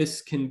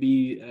this can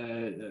be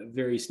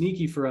very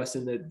sneaky for us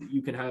in that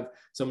you can have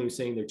someone who's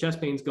saying their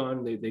chest pain's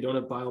gone, they don't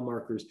have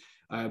biomarkers,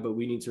 but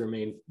we need to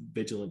remain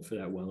vigilant for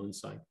that Wellen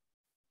sign.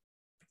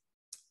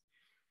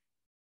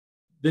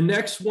 The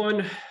next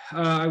one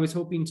I was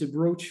hoping to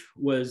broach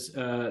was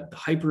the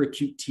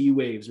hyperacute T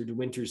waves or de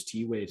Winter's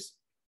T waves.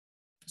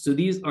 So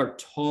these are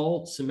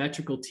tall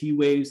symmetrical T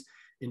waves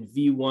in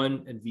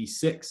V1 and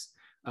V6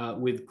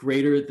 with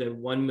greater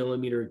than 1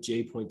 millimeter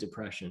J point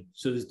depression.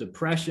 So there's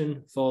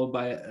depression followed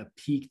by a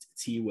peaked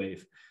T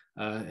wave.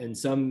 And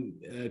some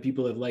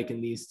people have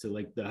likened these to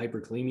like the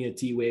hyperkalemia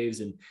T waves,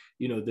 and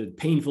you know, the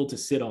painful to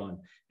sit on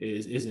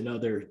is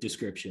another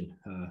description,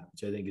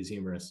 which I think is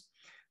humorous.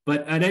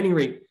 But at any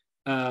rate,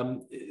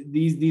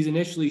 these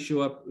initially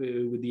show up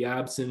with the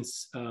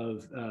absence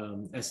of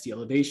ST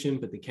elevation,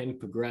 but they can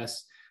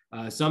progress.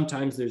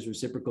 Sometimes there's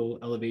reciprocal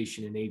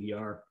elevation in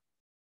AVR.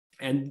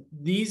 And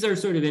these are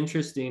sort of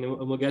interesting, and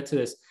we'll get to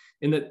this,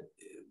 in that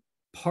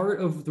part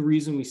of the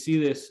reason we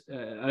see this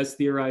as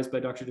theorized by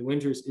Dr. de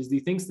Winters is he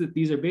thinks that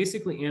these are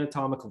basically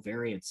anatomical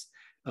variants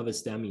of a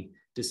STEMI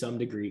to some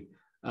degree.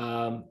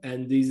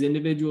 And these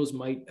individuals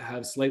might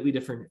have slightly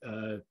different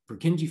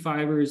Purkinje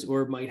fibers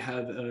or might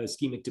have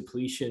ischemic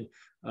depletion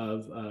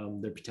of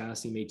their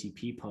potassium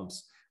ATP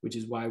pumps, which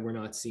is why we're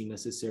not seeing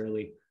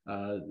necessarily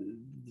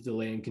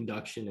delay in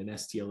conduction and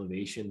ST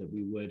elevation that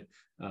we would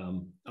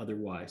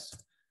otherwise.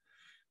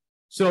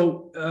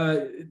 So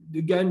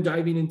again,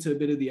 diving into a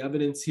bit of the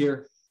evidence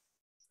here,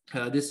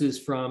 this is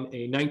from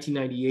a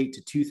 1998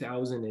 to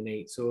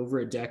 2008. So over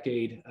a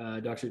decade,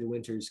 Dr. de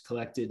Winters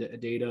collected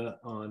data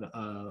on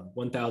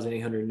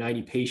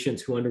 1,890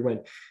 patients who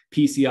underwent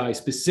PCI,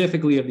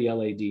 specifically of the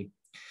LAD.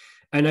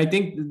 And I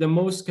think the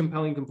most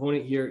compelling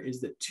component here is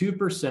that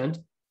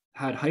 2%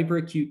 had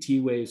hyperacute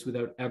T waves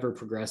without ever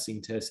progressing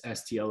to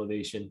ST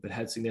elevation, but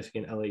had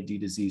significant LAD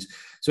disease.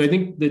 So I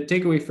think the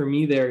takeaway for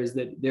me there is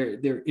that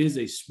there is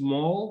a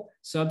small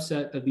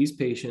subset of these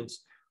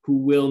patients who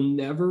will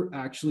never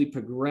actually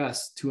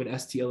progress to an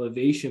ST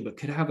elevation, but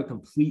could have a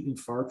complete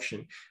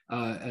infarction,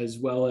 as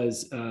well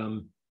as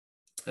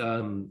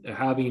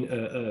having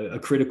a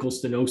critical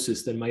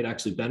stenosis that might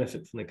actually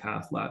benefit from the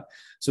cath lab.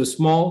 So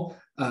small,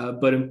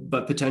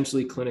 but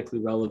potentially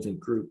clinically relevant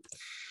group.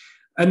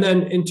 And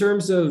then in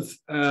terms of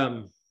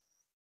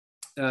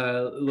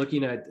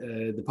looking at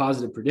the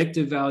positive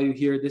predictive value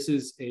here, this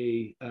is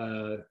a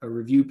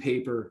review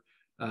paper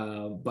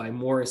by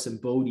Morris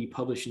and Bodie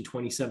published in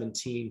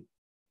 2017.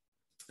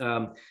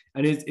 And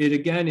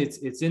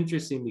it's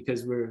interesting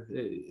because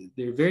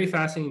they're very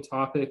fascinating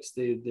topics.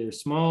 They're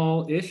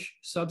small-ish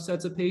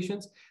subsets of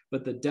patients,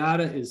 but the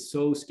data is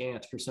so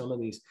scant for some of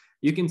these.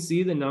 You can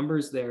see the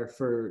numbers there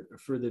for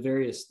the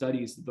various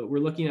studies, but we're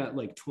looking at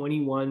like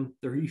 21,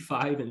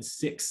 35, and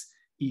 6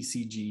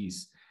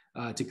 ECGs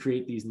to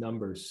create these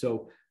numbers.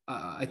 So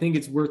I think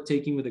it's worth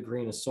taking with a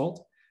grain of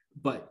salt,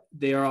 but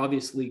they are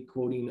obviously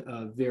quoting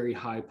very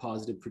high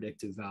positive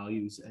predictive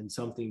values, and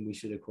something we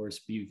should, of course,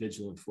 be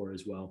vigilant for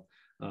as well,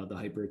 the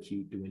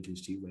hyperacute de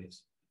Winters T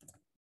waves.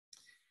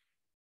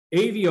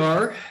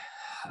 AVR,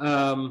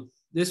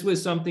 this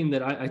was something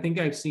that I think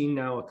I've seen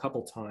now a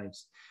couple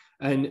times.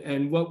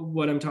 And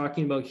what I'm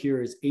talking about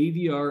here is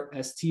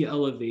AVR ST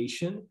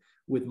elevation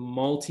with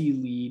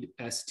multi-lead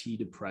ST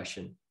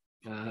depression,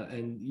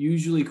 and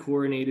usually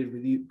correlated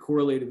with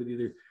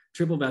either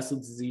triple vessel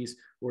disease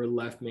or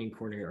left main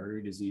coronary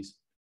artery disease.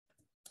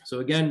 So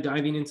again,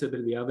 diving into a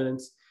bit of the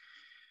evidence.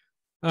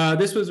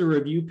 This was a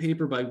review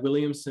paper by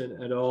Williamson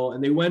et al.,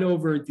 and they went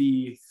over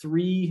the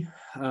 3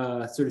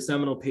 sort of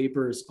seminal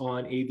papers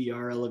on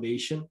AVR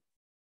elevation.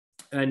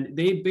 And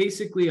they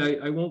basically,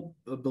 I won't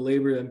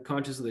belabor, I'm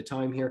conscious of the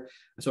time here,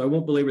 so I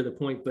won't belabor the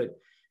point, but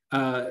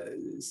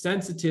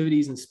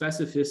sensitivities and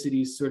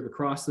specificities sort of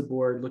across the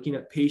board, looking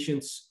at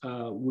patients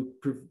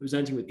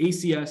presenting with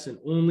ACS and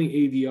only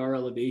AVR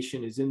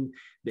elevation is in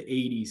the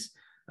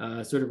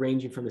 80s, sort of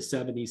ranging from the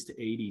 70s to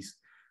 80s.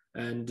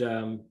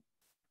 And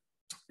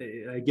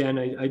again,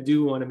 I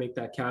do want to make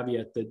that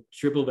caveat that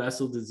triple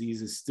vessel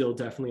disease is still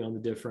definitely on the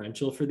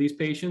differential for these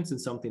patients and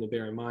something to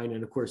bear in mind.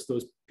 And of course,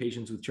 those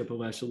patients with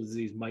triple vessel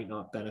disease might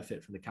not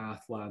benefit from the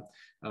cath lab,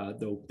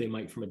 though they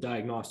might from a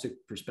diagnostic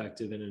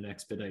perspective in an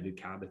expedited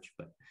CABG.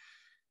 But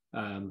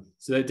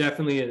so that's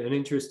definitely an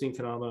interesting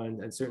phenomenon,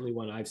 and certainly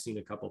one I've seen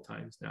a couple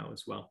times now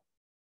as well.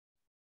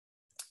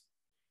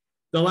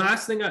 The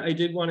last thing I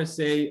did want to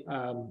say,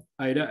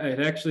 I'd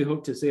actually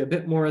hoped to say a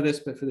bit more of this,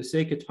 but for the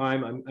sake of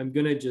time, I'm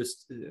going to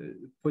just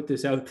put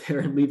this out there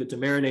and leave it to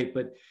marinate.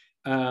 But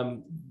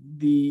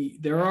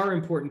there are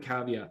important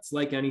caveats.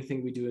 Like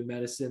anything we do in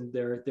medicine,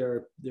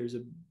 there's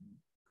a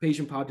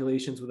patient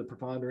populations with a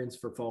preponderance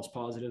for false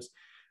positives.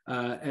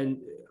 And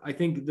I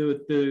think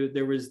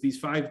there was these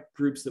 5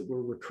 groups that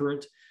were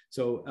recurrent.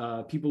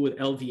 So people with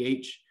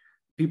LVH,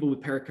 people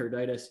with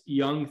pericarditis,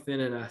 young,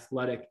 thin, and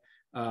athletic,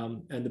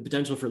 and the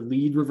potential for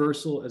lead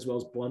reversal as well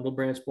as bundle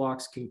branch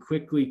blocks can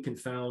quickly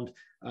confound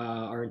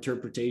our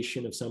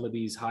interpretation of some of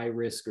these high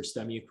risk or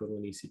STEMI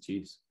equivalent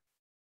ECGs.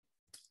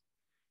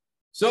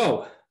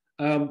 So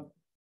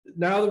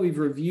now that we've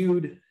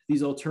reviewed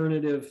these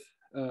alternative,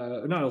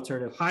 not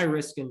alternative, high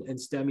risk and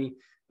STEMI,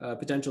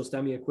 potential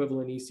STEMI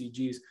equivalent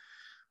ECGs,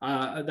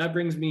 that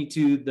brings me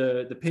to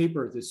the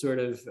paper that sort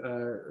of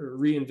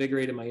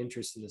reinvigorated my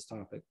interest in this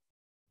topic.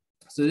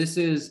 So this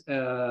is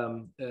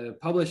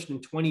published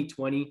in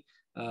 2020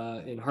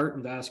 in Heart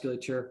and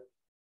Vasculature,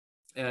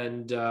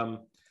 and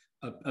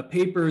a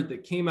paper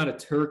that came out of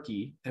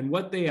Turkey. And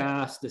what they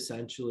asked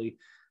essentially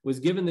was,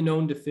 given the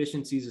known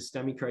deficiencies of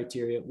STEMI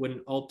criteria, would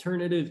an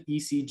alternative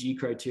ECG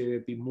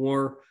criteria be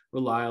more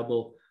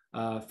reliable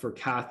for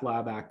cath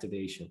lab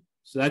activation?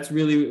 So that's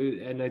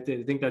really, and I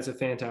think that's a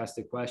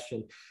fantastic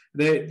question.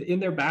 In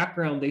their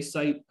background, they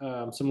cite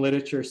some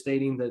literature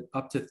stating that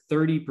up to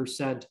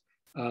 30%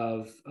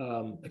 of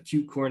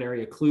acute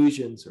coronary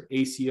occlusions, or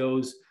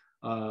ACOs,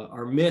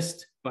 are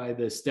missed by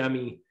the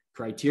STEMI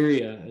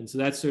criteria. And so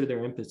that's sort of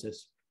their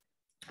impetus.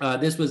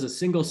 This was a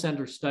single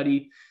center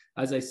study.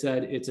 As I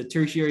said, it's a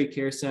tertiary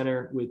care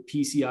center with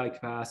PCI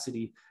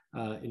capacity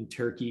in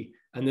Turkey.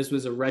 And this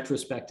was a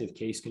retrospective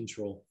case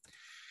control.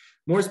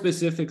 More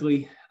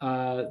specifically,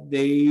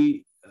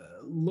 they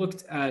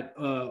looked at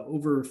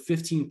over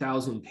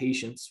 15,000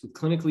 patients with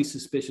clinically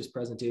suspicious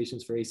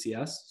presentations for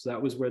ACS. So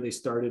that was where they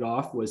started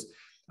off, was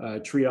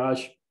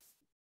triage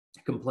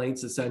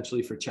complaints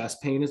essentially for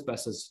chest pain, as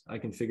best as I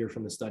can figure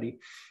from the study.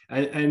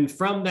 And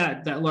from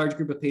that large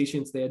group of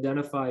patients, they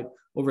identified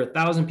over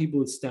 1,000 people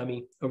with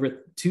STEMI,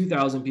 over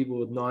 2,000 people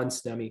with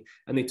non-STEMI,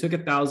 and they took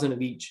 1,000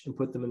 of each and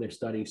put them in their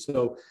study.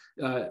 So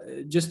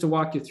just to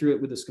walk you through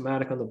it with the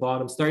schematic on the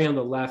bottom, starting on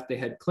the left, they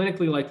had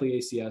clinically likely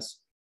ACS.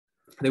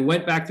 They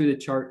went back through the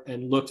chart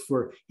and looked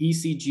for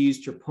ECGs,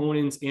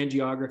 troponins,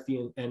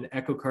 angiography, and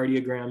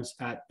echocardiograms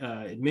at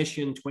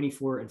admission,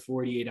 24 and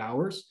 48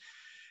 hours.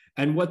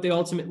 And what they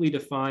ultimately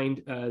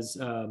defined as,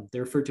 they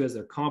referred to as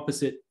their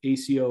composite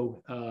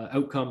ACO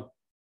outcome,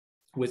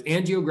 was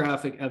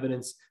angiographic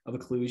evidence of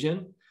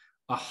occlusion,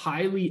 a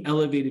highly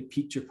elevated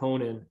peak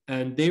troponin,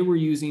 and they were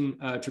using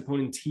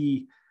troponin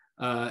T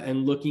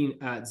and looking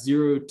at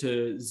 0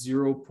 to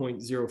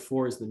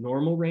 0.04 as the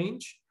normal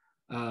range.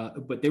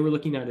 But they were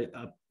looking at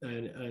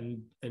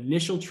an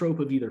initial trope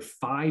of either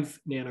 5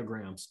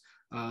 nanograms,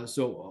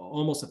 so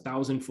almost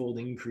 1,000-fold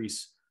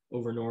increase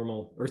over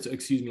normal, or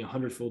excuse me,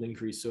 100-fold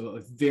increase, so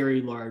a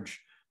very large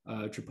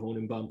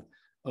troponin bump,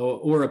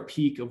 or a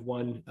peak of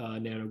 1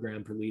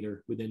 nanogram per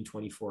liter within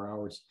 24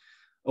 hours,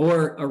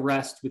 or a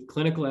rest with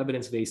clinical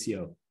evidence of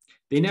ACO.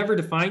 They never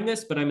defined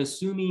this, but I'm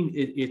assuming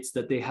it's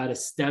that they had a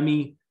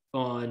STEMI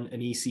on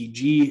an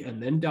ECG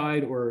and then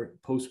died, or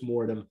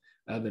post-mortem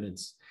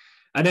evidence.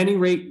 At any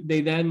rate, they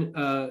then,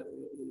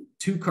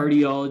 2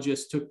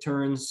 cardiologists took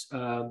turns.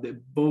 All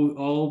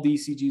the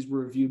ECGs were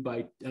reviewed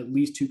by at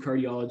least 2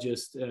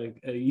 cardiologists.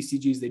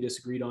 ECGs they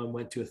disagreed on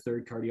went to a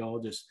 3rd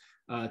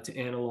cardiologist to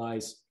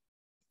analyze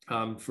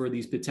for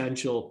these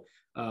potential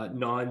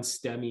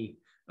non-STEMI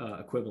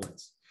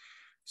equivalents.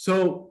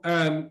 So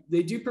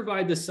they do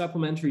provide this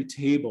supplementary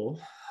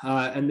table,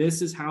 and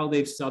this is how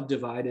they've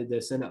subdivided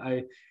this. And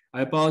I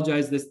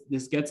apologize,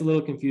 this gets a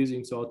little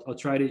confusing, so I'll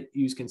try to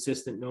use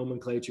consistent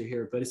nomenclature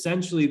here. But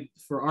essentially,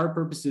 for our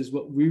purposes,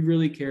 what we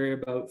really care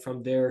about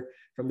from their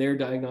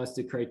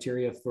diagnostic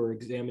criteria for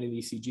examining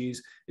ECGs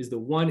is the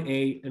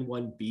 1A and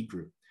 1B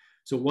group.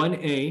 So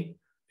 1A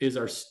is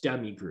our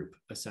STEMI group,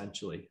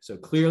 essentially. So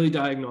clearly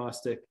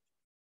diagnostic.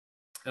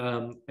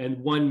 And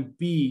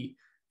 1B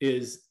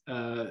is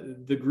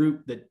the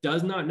group that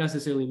does not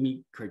necessarily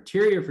meet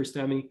criteria for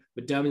STEMI,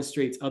 but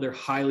demonstrates other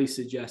highly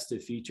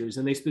suggestive features.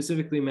 And they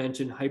specifically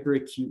mention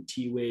hyperacute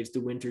T waves, De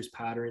Winter's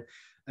pattern,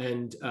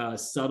 and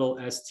subtle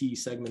ST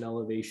segment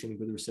elevation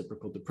with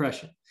reciprocal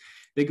depression.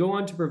 They go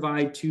on to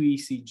provide 2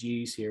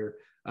 ECGs here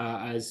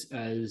as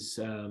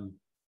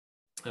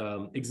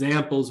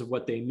examples of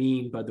what they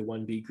mean by the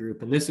 1B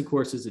group. And this, of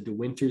course, is a De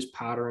Winter's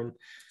pattern.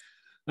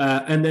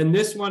 And then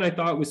this one I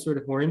thought was sort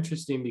of more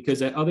interesting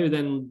because other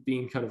than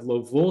being kind of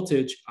low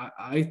voltage,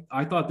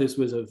 I thought this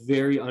was a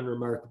very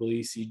unremarkable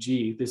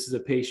ECG. This is a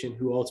patient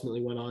who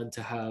ultimately went on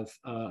to have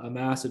a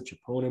massive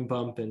troponin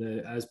bump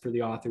and as per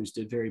the authors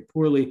did very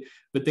poorly,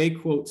 but they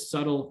quote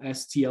subtle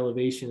ST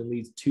elevation in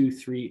leads 2,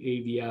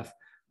 3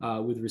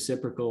 AVF with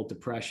reciprocal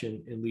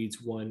depression in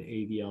leads 1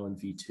 AVL and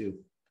V2.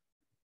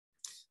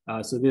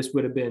 So this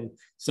would have been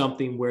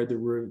something where the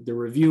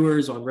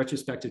reviewers on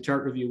retrospective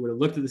chart review would have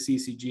looked at the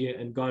CCG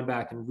and gone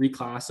back and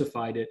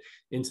reclassified it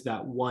into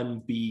that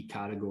 1B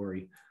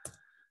category.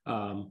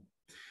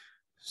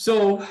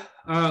 So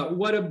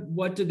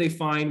what did they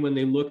find when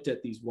they looked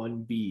at these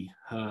 1B?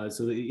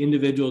 So the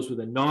individuals with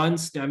a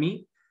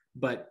non-STEMI,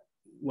 but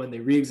when they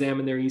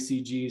re-examined their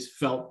ECGs,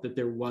 felt that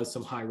there was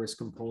some high-risk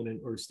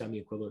component or STEMI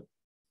equivalent.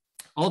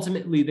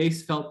 Ultimately, they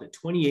felt that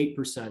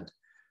 28%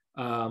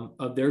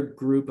 of their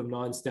group of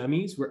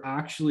non-STEMIs were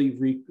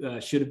actually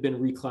should have been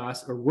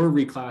reclassed or were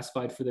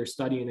reclassified for their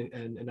study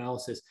and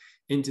analysis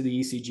into the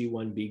ECG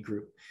 1B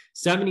group.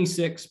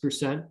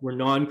 76% were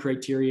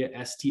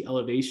non-criteria ST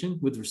elevation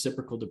with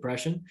reciprocal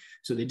depression.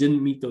 So they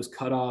didn't meet those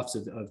cutoffs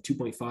of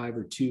 2.5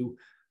 or 2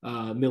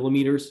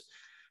 millimeters,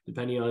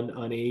 depending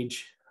on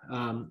age.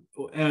 And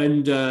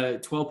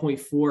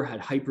 12.4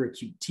 had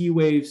hyperacute T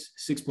waves,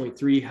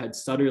 6.3 had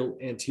subtle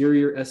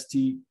anterior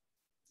ST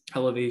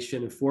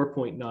elevation, and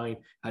 4.9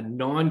 had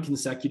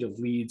non-consecutive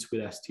leads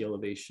with ST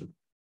elevation.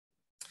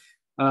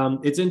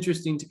 It's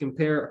interesting to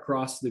compare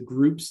across the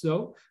groups,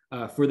 though,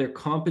 for their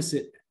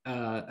composite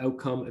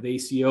outcome of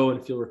ACO. And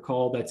if you'll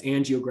recall, that's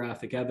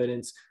angiographic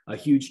evidence, a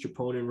huge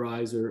troponin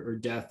rise or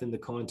death in the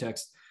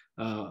context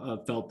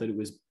felt that it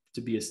was to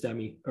be a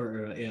STEMI,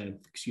 or an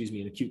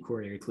acute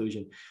coronary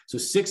occlusion. So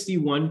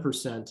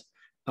 61%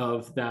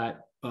 of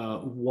that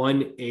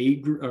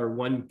 1A or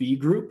 1B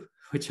group,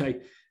 which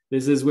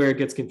this is where it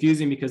gets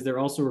confusing because they're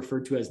also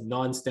referred to as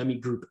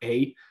non-STEMI group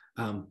A,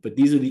 but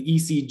these are the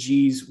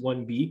ECGs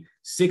 1B.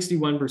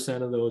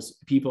 61% of those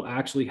people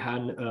actually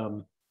had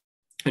an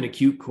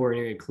acute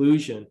coronary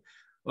occlusion,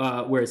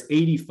 whereas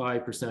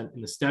 85% in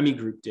the STEMI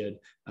group did,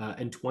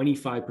 and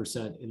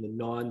 25% in the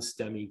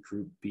non-STEMI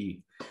group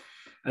B.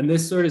 And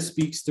this sort of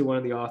speaks to one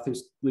of the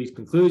author's lead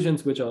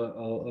conclusions, which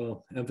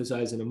I'll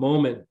emphasize in a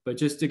moment. But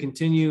just to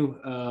continue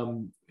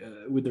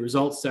with the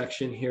results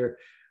section here,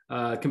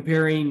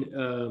 comparing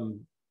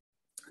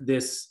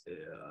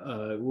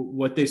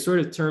what they sort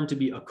of term to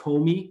be a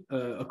COMI.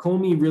 A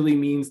COMI really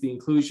means the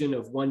inclusion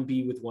of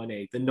 1B with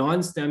 1A. The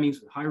non-STEMIs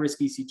with high-risk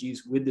ECGs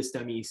with the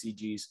STEMI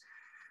ECGs,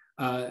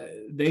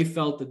 they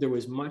felt that there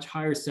was much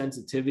higher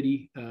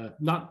sensitivity. I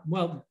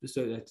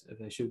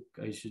should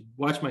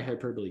watch my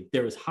hyperbole.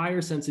 There was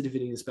higher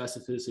sensitivity and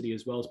specificity,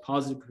 as well as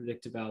positive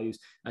predictive values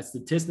at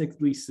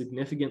statistically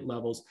significant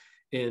levels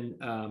in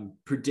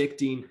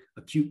predicting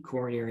acute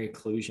coronary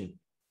occlusion.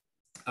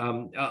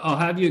 I'll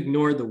have you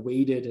ignore the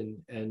weighted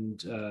and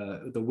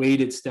the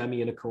weighted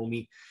STEMI and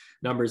ACOMI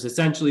numbers.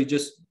 Essentially,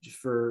 just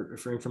for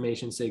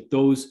information's sake,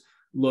 those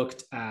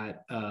looked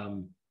at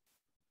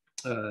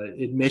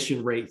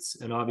admission rates,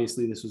 and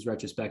obviously this was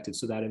retrospective,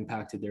 so that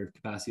impacted their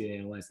capacity to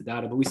analyze the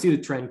data. But we see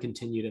the trend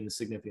continued and the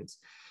significance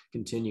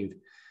continued.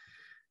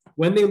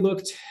 When they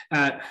looked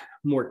at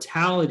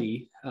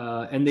mortality,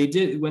 and they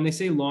did, when they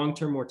say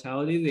long-term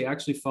mortality, they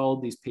actually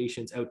followed these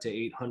patients out to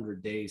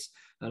 800 days.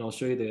 And I'll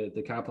show you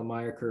the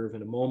Kaplan-Meier curve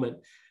in a moment.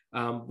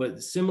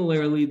 But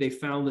similarly, they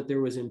found that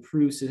there was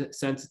improved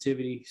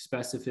sensitivity,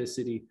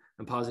 specificity,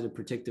 and positive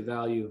predictive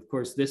value. Of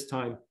course, this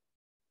time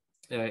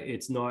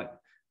it's not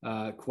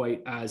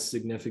quite as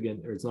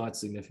significant, or it's not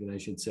significant, I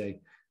should say,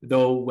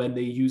 though when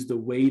they use the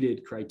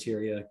weighted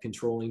criteria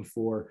controlling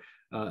for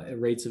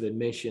rates of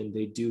admission,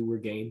 they do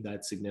regain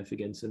that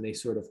significance, and they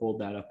sort of hold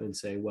that up and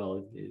say,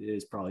 well, it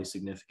is probably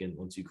significant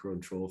once you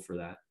control for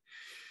that.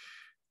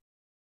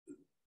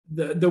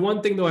 The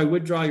one thing, though, I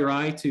would draw your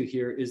eye to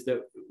here is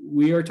that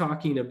we are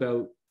talking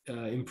about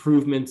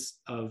improvements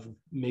of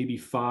maybe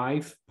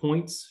 5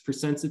 points for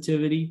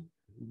sensitivity,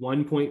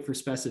 1 point for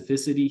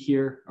specificity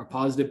here. Our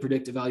positive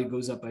predictive value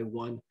goes up by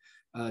 1.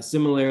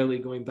 Similarly,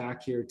 going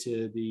back here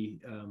to the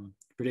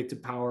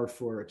predictive power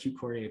for acute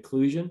coronary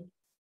occlusion,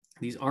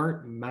 these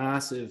aren't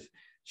massive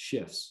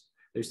shifts.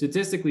 They're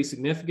statistically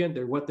significant.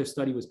 They're what their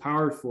study was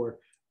powered for,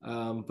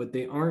 but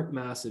they aren't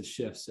massive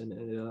shifts.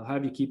 And I'll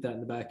have you keep that in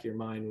the back of your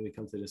mind when we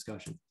come to the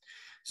discussion.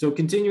 So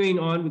continuing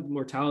on with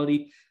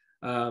mortality,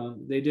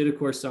 they did, of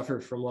course, suffer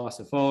from loss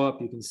of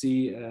follow-up. You can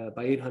see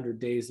by 800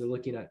 days, they're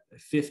looking at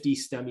 50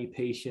 STEMI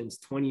patients,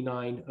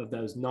 29 of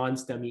those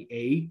non-STEMI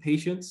A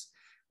patients,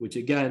 which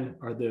again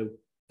are the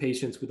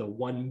patients with a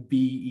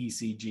 1B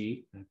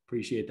ECG. I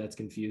appreciate that's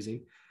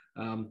confusing.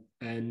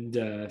 And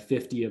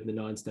 50 of the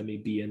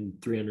non-STEMI B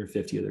and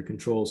 350 of their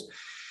controls.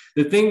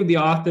 The thing the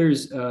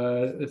authors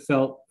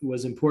felt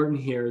was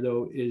important here,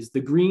 though, is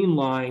the green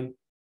line.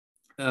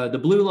 The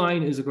blue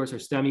line is, of course, our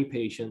STEMI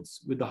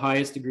patients with the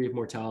highest degree of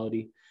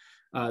mortality.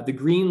 The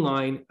green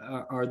line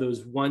are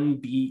those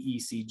 1B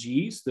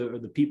ECGs,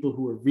 the people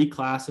who were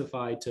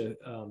reclassified to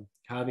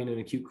having an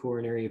acute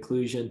coronary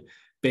occlusion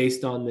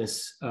based on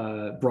this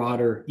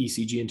broader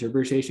ECG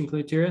interpretation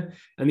criteria.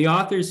 And the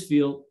authors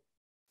feel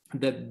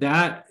that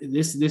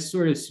this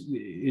sort of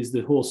is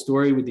the whole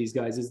story with these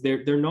guys, is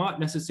they're not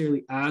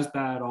necessarily as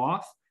bad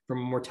off from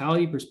a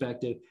mortality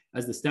perspective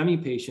as the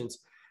STEMI patients,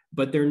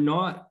 but they're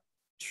not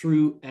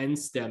true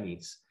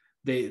NSTEMIs.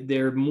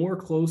 They're more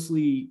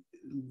closely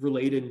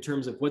related in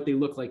terms of what they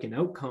look like in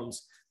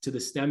outcomes to the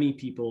STEMI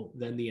people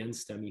than the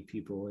NSTEMI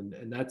people, and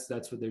that's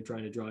what they're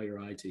trying to draw your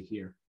eye to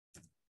here.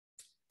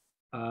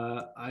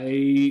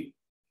 I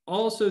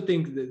also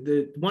think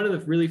that one of the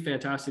really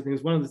fantastic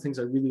things, one of the things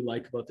I really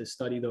like about this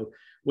study, though,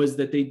 was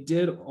that they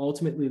did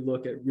ultimately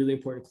look at really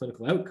important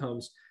clinical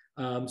outcomes.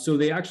 So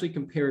they actually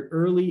compared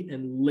early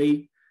and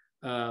late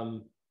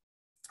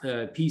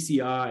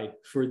PCI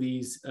for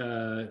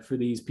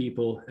these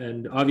people,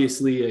 and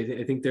obviously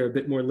I think they're a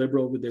bit more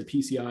liberal with their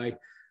PCI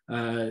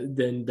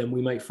than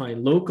we might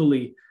find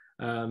locally.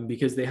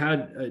 because they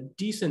had a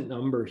decent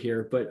number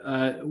here.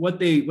 But what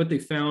they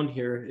found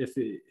here,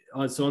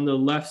 so on the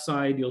left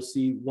side, you'll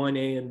see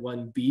 1A and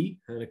 1B.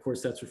 And of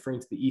course, that's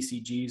referring to the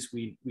ECGs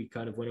we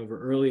kind of went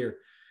over earlier.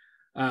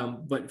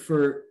 But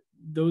for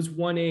those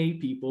 1A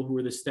people who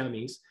are the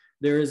STEMIs,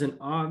 there is an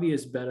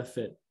obvious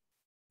benefit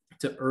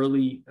to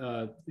early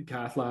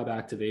cath lab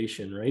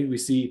activation, right? We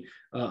see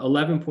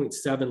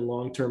 11.7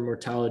 long-term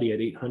mortality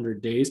at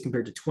 800 days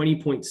compared to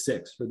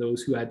 20.6 for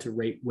those who had to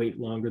wait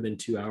longer than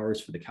 2 hours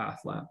for the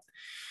cath lab.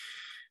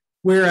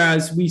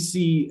 Whereas we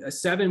see a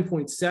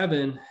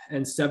 7.7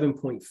 and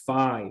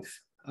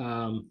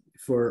 7.5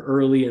 for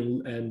early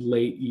and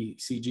late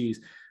ECGs.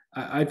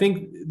 I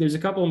think there's a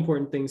couple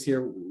important things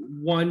here.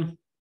 One,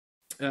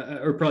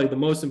 or probably the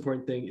most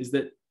important thing, is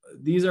that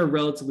these are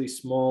relatively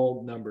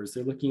small numbers.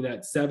 They're looking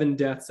at 7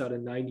 deaths out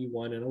of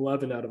 91 and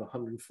 11 out of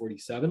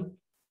 147.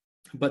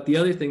 But the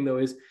other thing, though,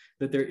 is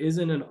that there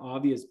isn't an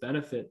obvious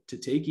benefit to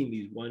taking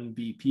these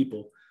 1B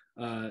people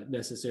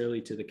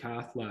necessarily to the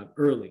cath lab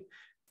early.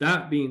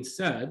 That being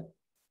said,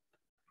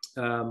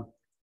 they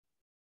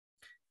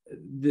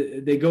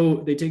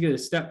take it a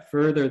step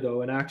further,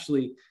 though, and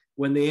actually,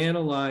 when they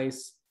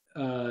analyze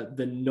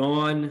the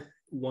non-1B,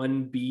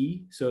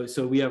 so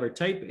we have our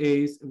type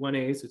A's,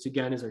 1A's, which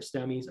again is our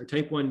STEMIs, our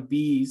type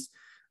 1B's,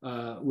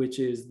 which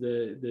is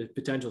the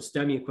potential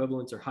STEMI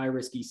equivalents or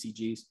high-risk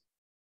ECGs.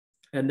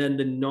 And then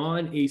the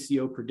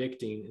non-ACO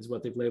predicting is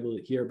what they've labeled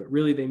it here, but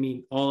really they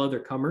mean all other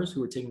comers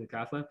who are taking the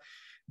cath lab.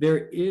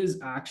 There is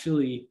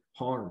actually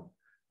harm,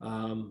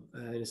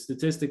 and it's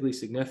statistically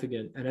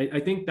significant. And I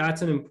think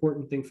that's an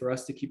important thing for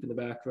us to keep in the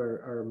back of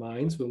our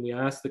minds when we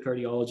ask the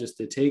cardiologist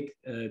to take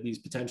these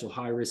potential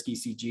high-risk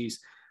ECGs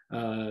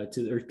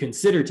or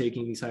consider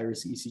taking these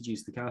high-risk ECGs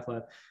to the cath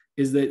lab,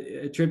 is that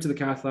a trip to the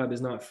cath lab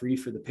is not free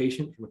for the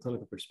patient from a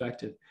clinical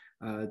perspective.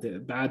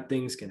 The bad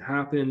things can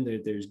happen.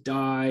 There's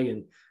dye,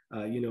 and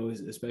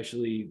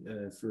especially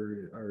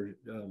for our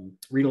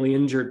renally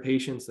injured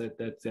patients,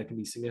 that can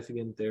be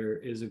significant. There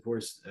is, of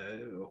course,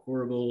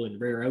 horrible and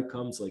rare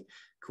outcomes like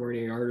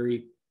coronary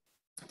artery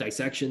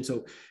dissection.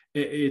 So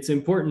it's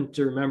important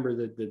to remember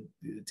that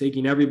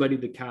taking everybody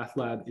to the cath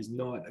lab is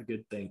not a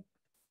good thing.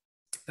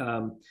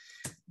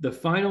 The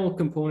final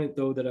component,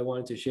 though, that I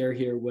wanted to share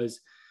here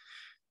was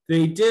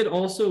they did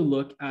also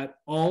look at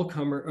all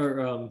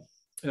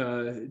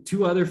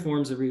two other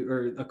forms of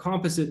a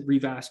composite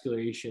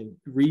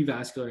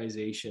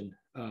revascularization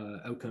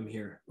outcome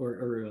here,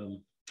 or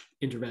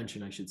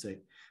intervention, I should say,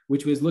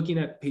 which was looking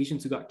at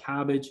patients who got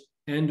CABG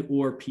and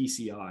or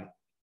PCI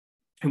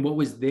and what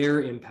was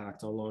their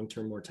impact on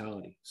long-term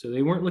mortality. So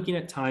they weren't looking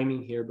at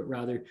timing here, but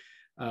rather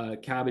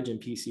CABG and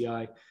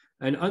PCI.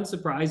 And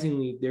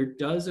unsurprisingly, there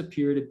does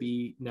appear to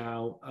be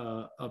now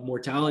a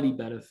mortality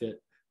benefit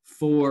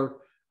for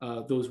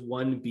those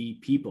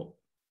 1B people.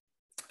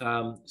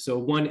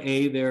 So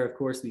 1A there, of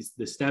course,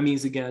 the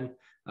STEMIs again,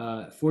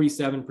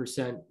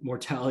 47%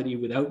 mortality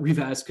without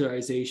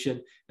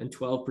revascularization and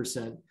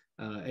 12%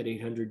 at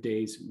 800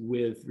 days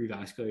with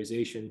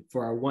revascularization.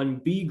 For our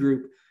 1B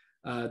group,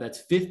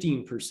 that's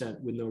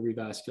 15% with no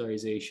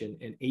revascularization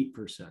and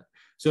 8%.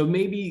 So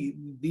maybe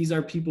these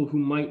are people who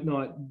might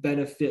not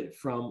benefit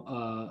from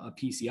a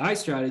PCI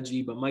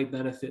strategy, but might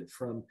benefit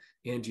from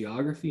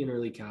angiography and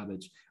early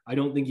CABG. I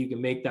don't think you can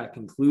make that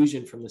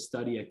conclusion from the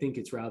study. I think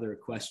it's rather a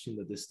question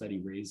that this study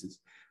raises.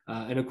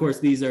 And of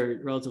course, these are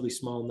relatively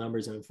small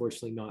numbers and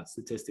unfortunately not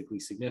statistically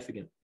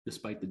significant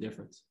despite the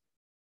difference.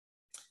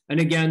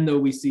 And again, though,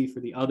 we see for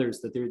the others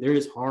that there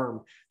is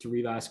harm to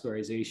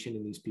revascularization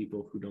in these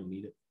people who don't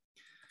need it.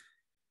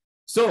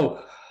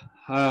 So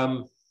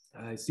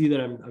I see that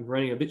I'm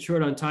running a bit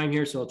short on time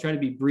here, so I'll try to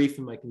be brief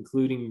in my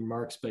concluding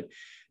remarks. But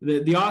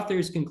the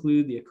authors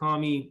conclude the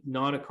ACOMI,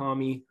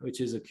 non-ACOMI,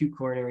 which is acute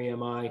coronary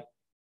MI,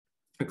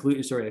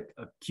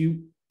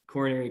 acute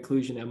coronary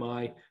occlusion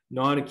MI,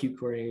 non-acute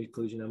coronary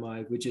occlusion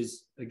MI, which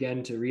is,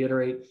 again, to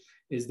reiterate,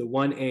 is the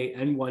 1A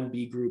and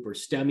 1B group, or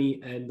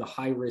STEMI, and the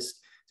high-risk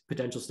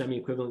potential STEMI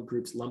equivalent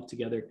groups lumped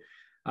together,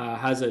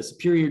 has a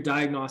superior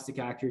diagnostic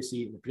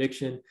accuracy in the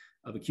prediction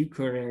of acute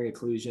coronary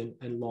occlusion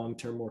and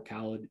long-term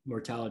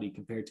mortality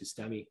compared to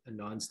STEMI and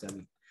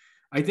non-STEMI.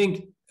 I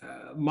think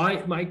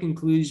my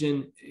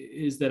conclusion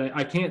is that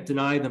I can't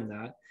deny them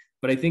that,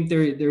 but I think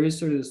there is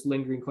sort of this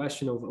lingering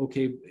question of,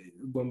 okay,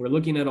 when we're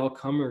looking at all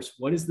comers,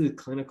 what is the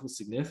clinical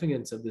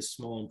significance of this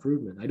small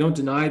improvement? I don't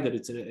deny that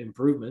it's an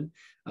improvement,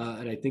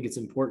 and I think it's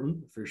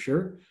important for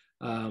sure.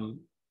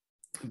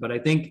 But I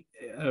think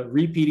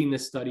repeating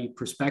this study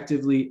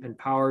prospectively and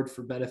powered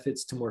for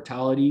benefits to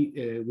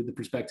mortality with the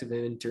perspective of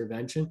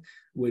intervention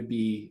would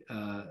be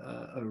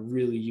a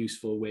really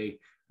useful way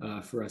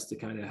for us to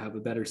kind of have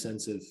a better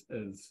sense of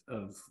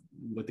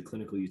what the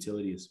clinical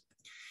utility is.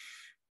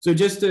 So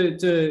just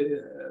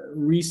to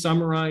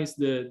re-summarize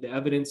the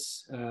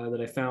evidence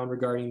that I found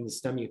regarding the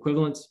STEMI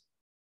equivalents.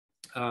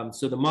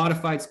 So the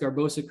modified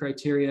Sgarbosa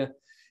criteria,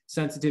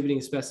 sensitivity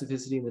and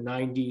specificity in the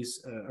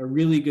 90s, a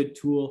really good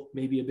tool,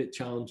 maybe a bit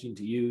challenging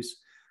to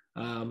use.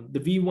 The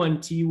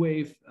V1 T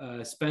wave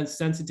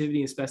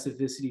sensitivity and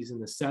specificity is in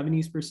the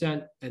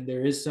 70%, and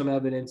there is some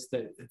evidence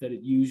that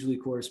it usually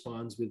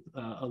corresponds with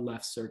a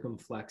left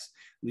circumflex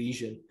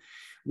lesion.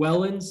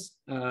 Wellens,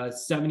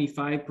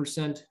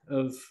 75%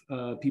 of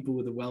people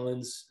with a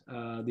Wellens,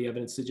 the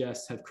evidence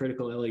suggests, have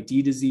critical LAD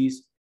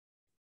disease.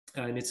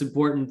 And it's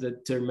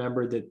important to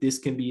remember that this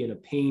can be in a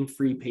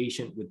pain-free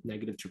patient with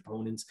negative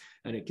troponins,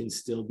 and it can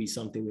still be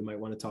something we might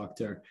want to talk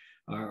to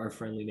our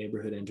friendly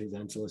neighborhood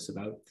interventionalists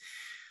about.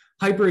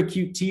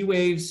 Hyperacute T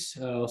waves,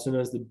 also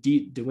known as the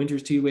De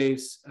Winters T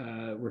waves,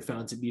 were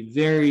found to be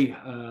very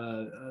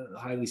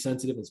highly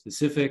sensitive and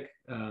specific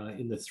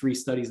in the 3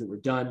 studies that were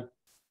done.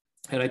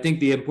 And I think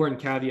the important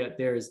caveat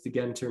there is,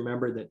 again, to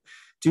remember that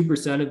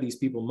 2% of these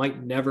people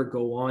might never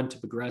go on to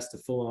progress to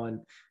full-on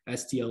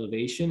ST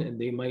elevation,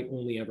 and they might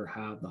only ever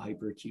have the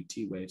hyperacute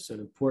T wave. So an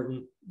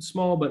important,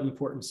 small but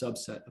important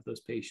subset of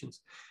those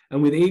patients.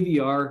 And with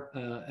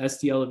AVR,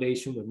 ST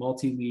elevation with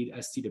multi-lead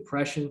ST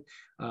depression,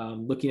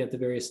 looking at the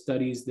various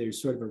studies,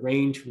 there's sort of a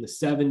range from the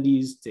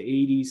 70s to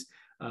 80s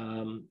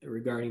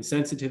regarding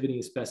sensitivity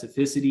and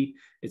specificity.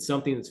 It's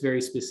something that's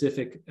very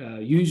specific,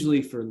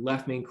 usually for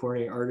left main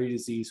coronary artery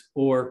disease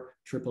or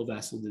triple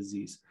vessel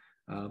disease.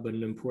 But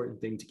an important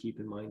thing to keep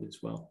in mind as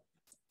well.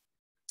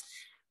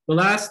 The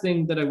last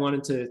thing that I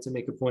wanted to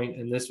make a point,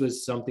 and this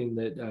was something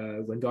that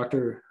when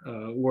Dr.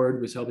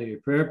 Ward was helping me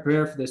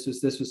prepare for this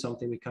was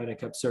something we kind of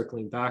kept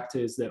circling back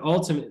to, is that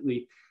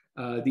ultimately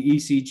the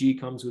ECG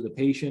comes with a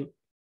patient,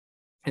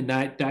 and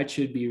that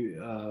should be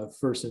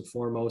first and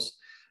foremost.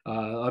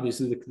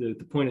 Obviously,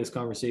 the point of this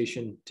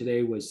conversation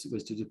today was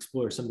to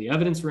explore some of the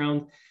evidence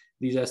around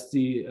these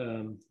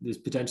this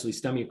potentially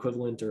STEMI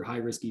equivalent or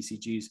high-risk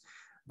ECGs.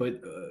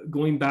 But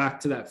going back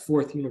to that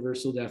 4th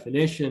universal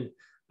definition,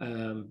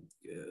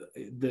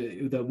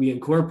 that we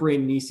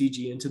incorporate an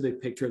ECG into the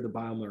picture of the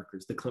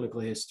biomarkers, the clinical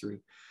history.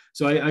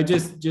 So I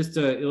just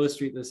to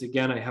illustrate this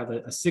again, I have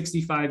a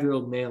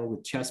 65-year-old male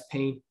with chest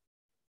pain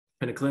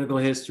and a clinical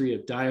history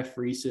of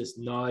diaphoresis,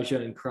 nausea,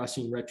 and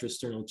crushing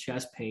retrosternal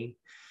chest pain,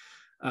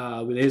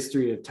 with a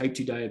history of type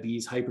 2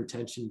 diabetes,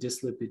 hypertension,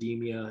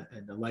 dyslipidemia,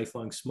 and a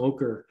lifelong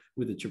smoker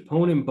with a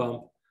troponin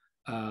bump.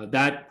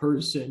 That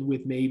person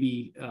with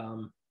maybe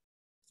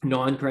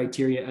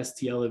non-criteria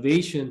ST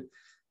elevation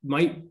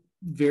might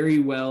very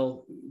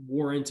well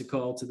warrant a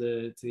call to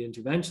the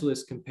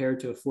interventionalist, compared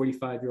to a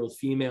 45-year-old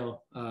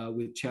female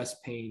with chest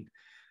pain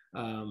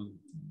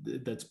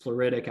that's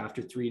pleuritic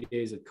after 3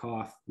 days of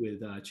cough,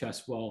 with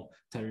chest wall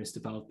tenderness to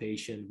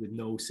palpation, with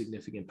no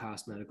significant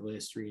past medical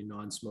history, and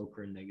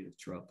non-smoker and negative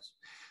tropes.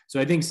 So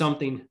I think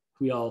something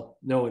we all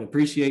know and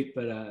appreciate,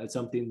 but it's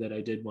something that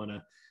I did want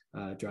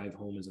to drive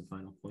home as a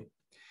final point.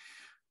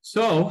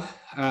 So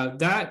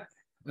that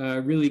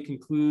really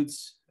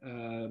concludes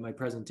my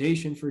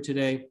presentation for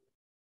today.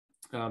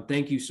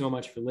 Thank you so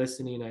much for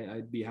listening.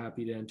 I'd be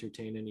happy to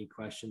entertain any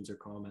questions or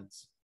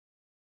comments.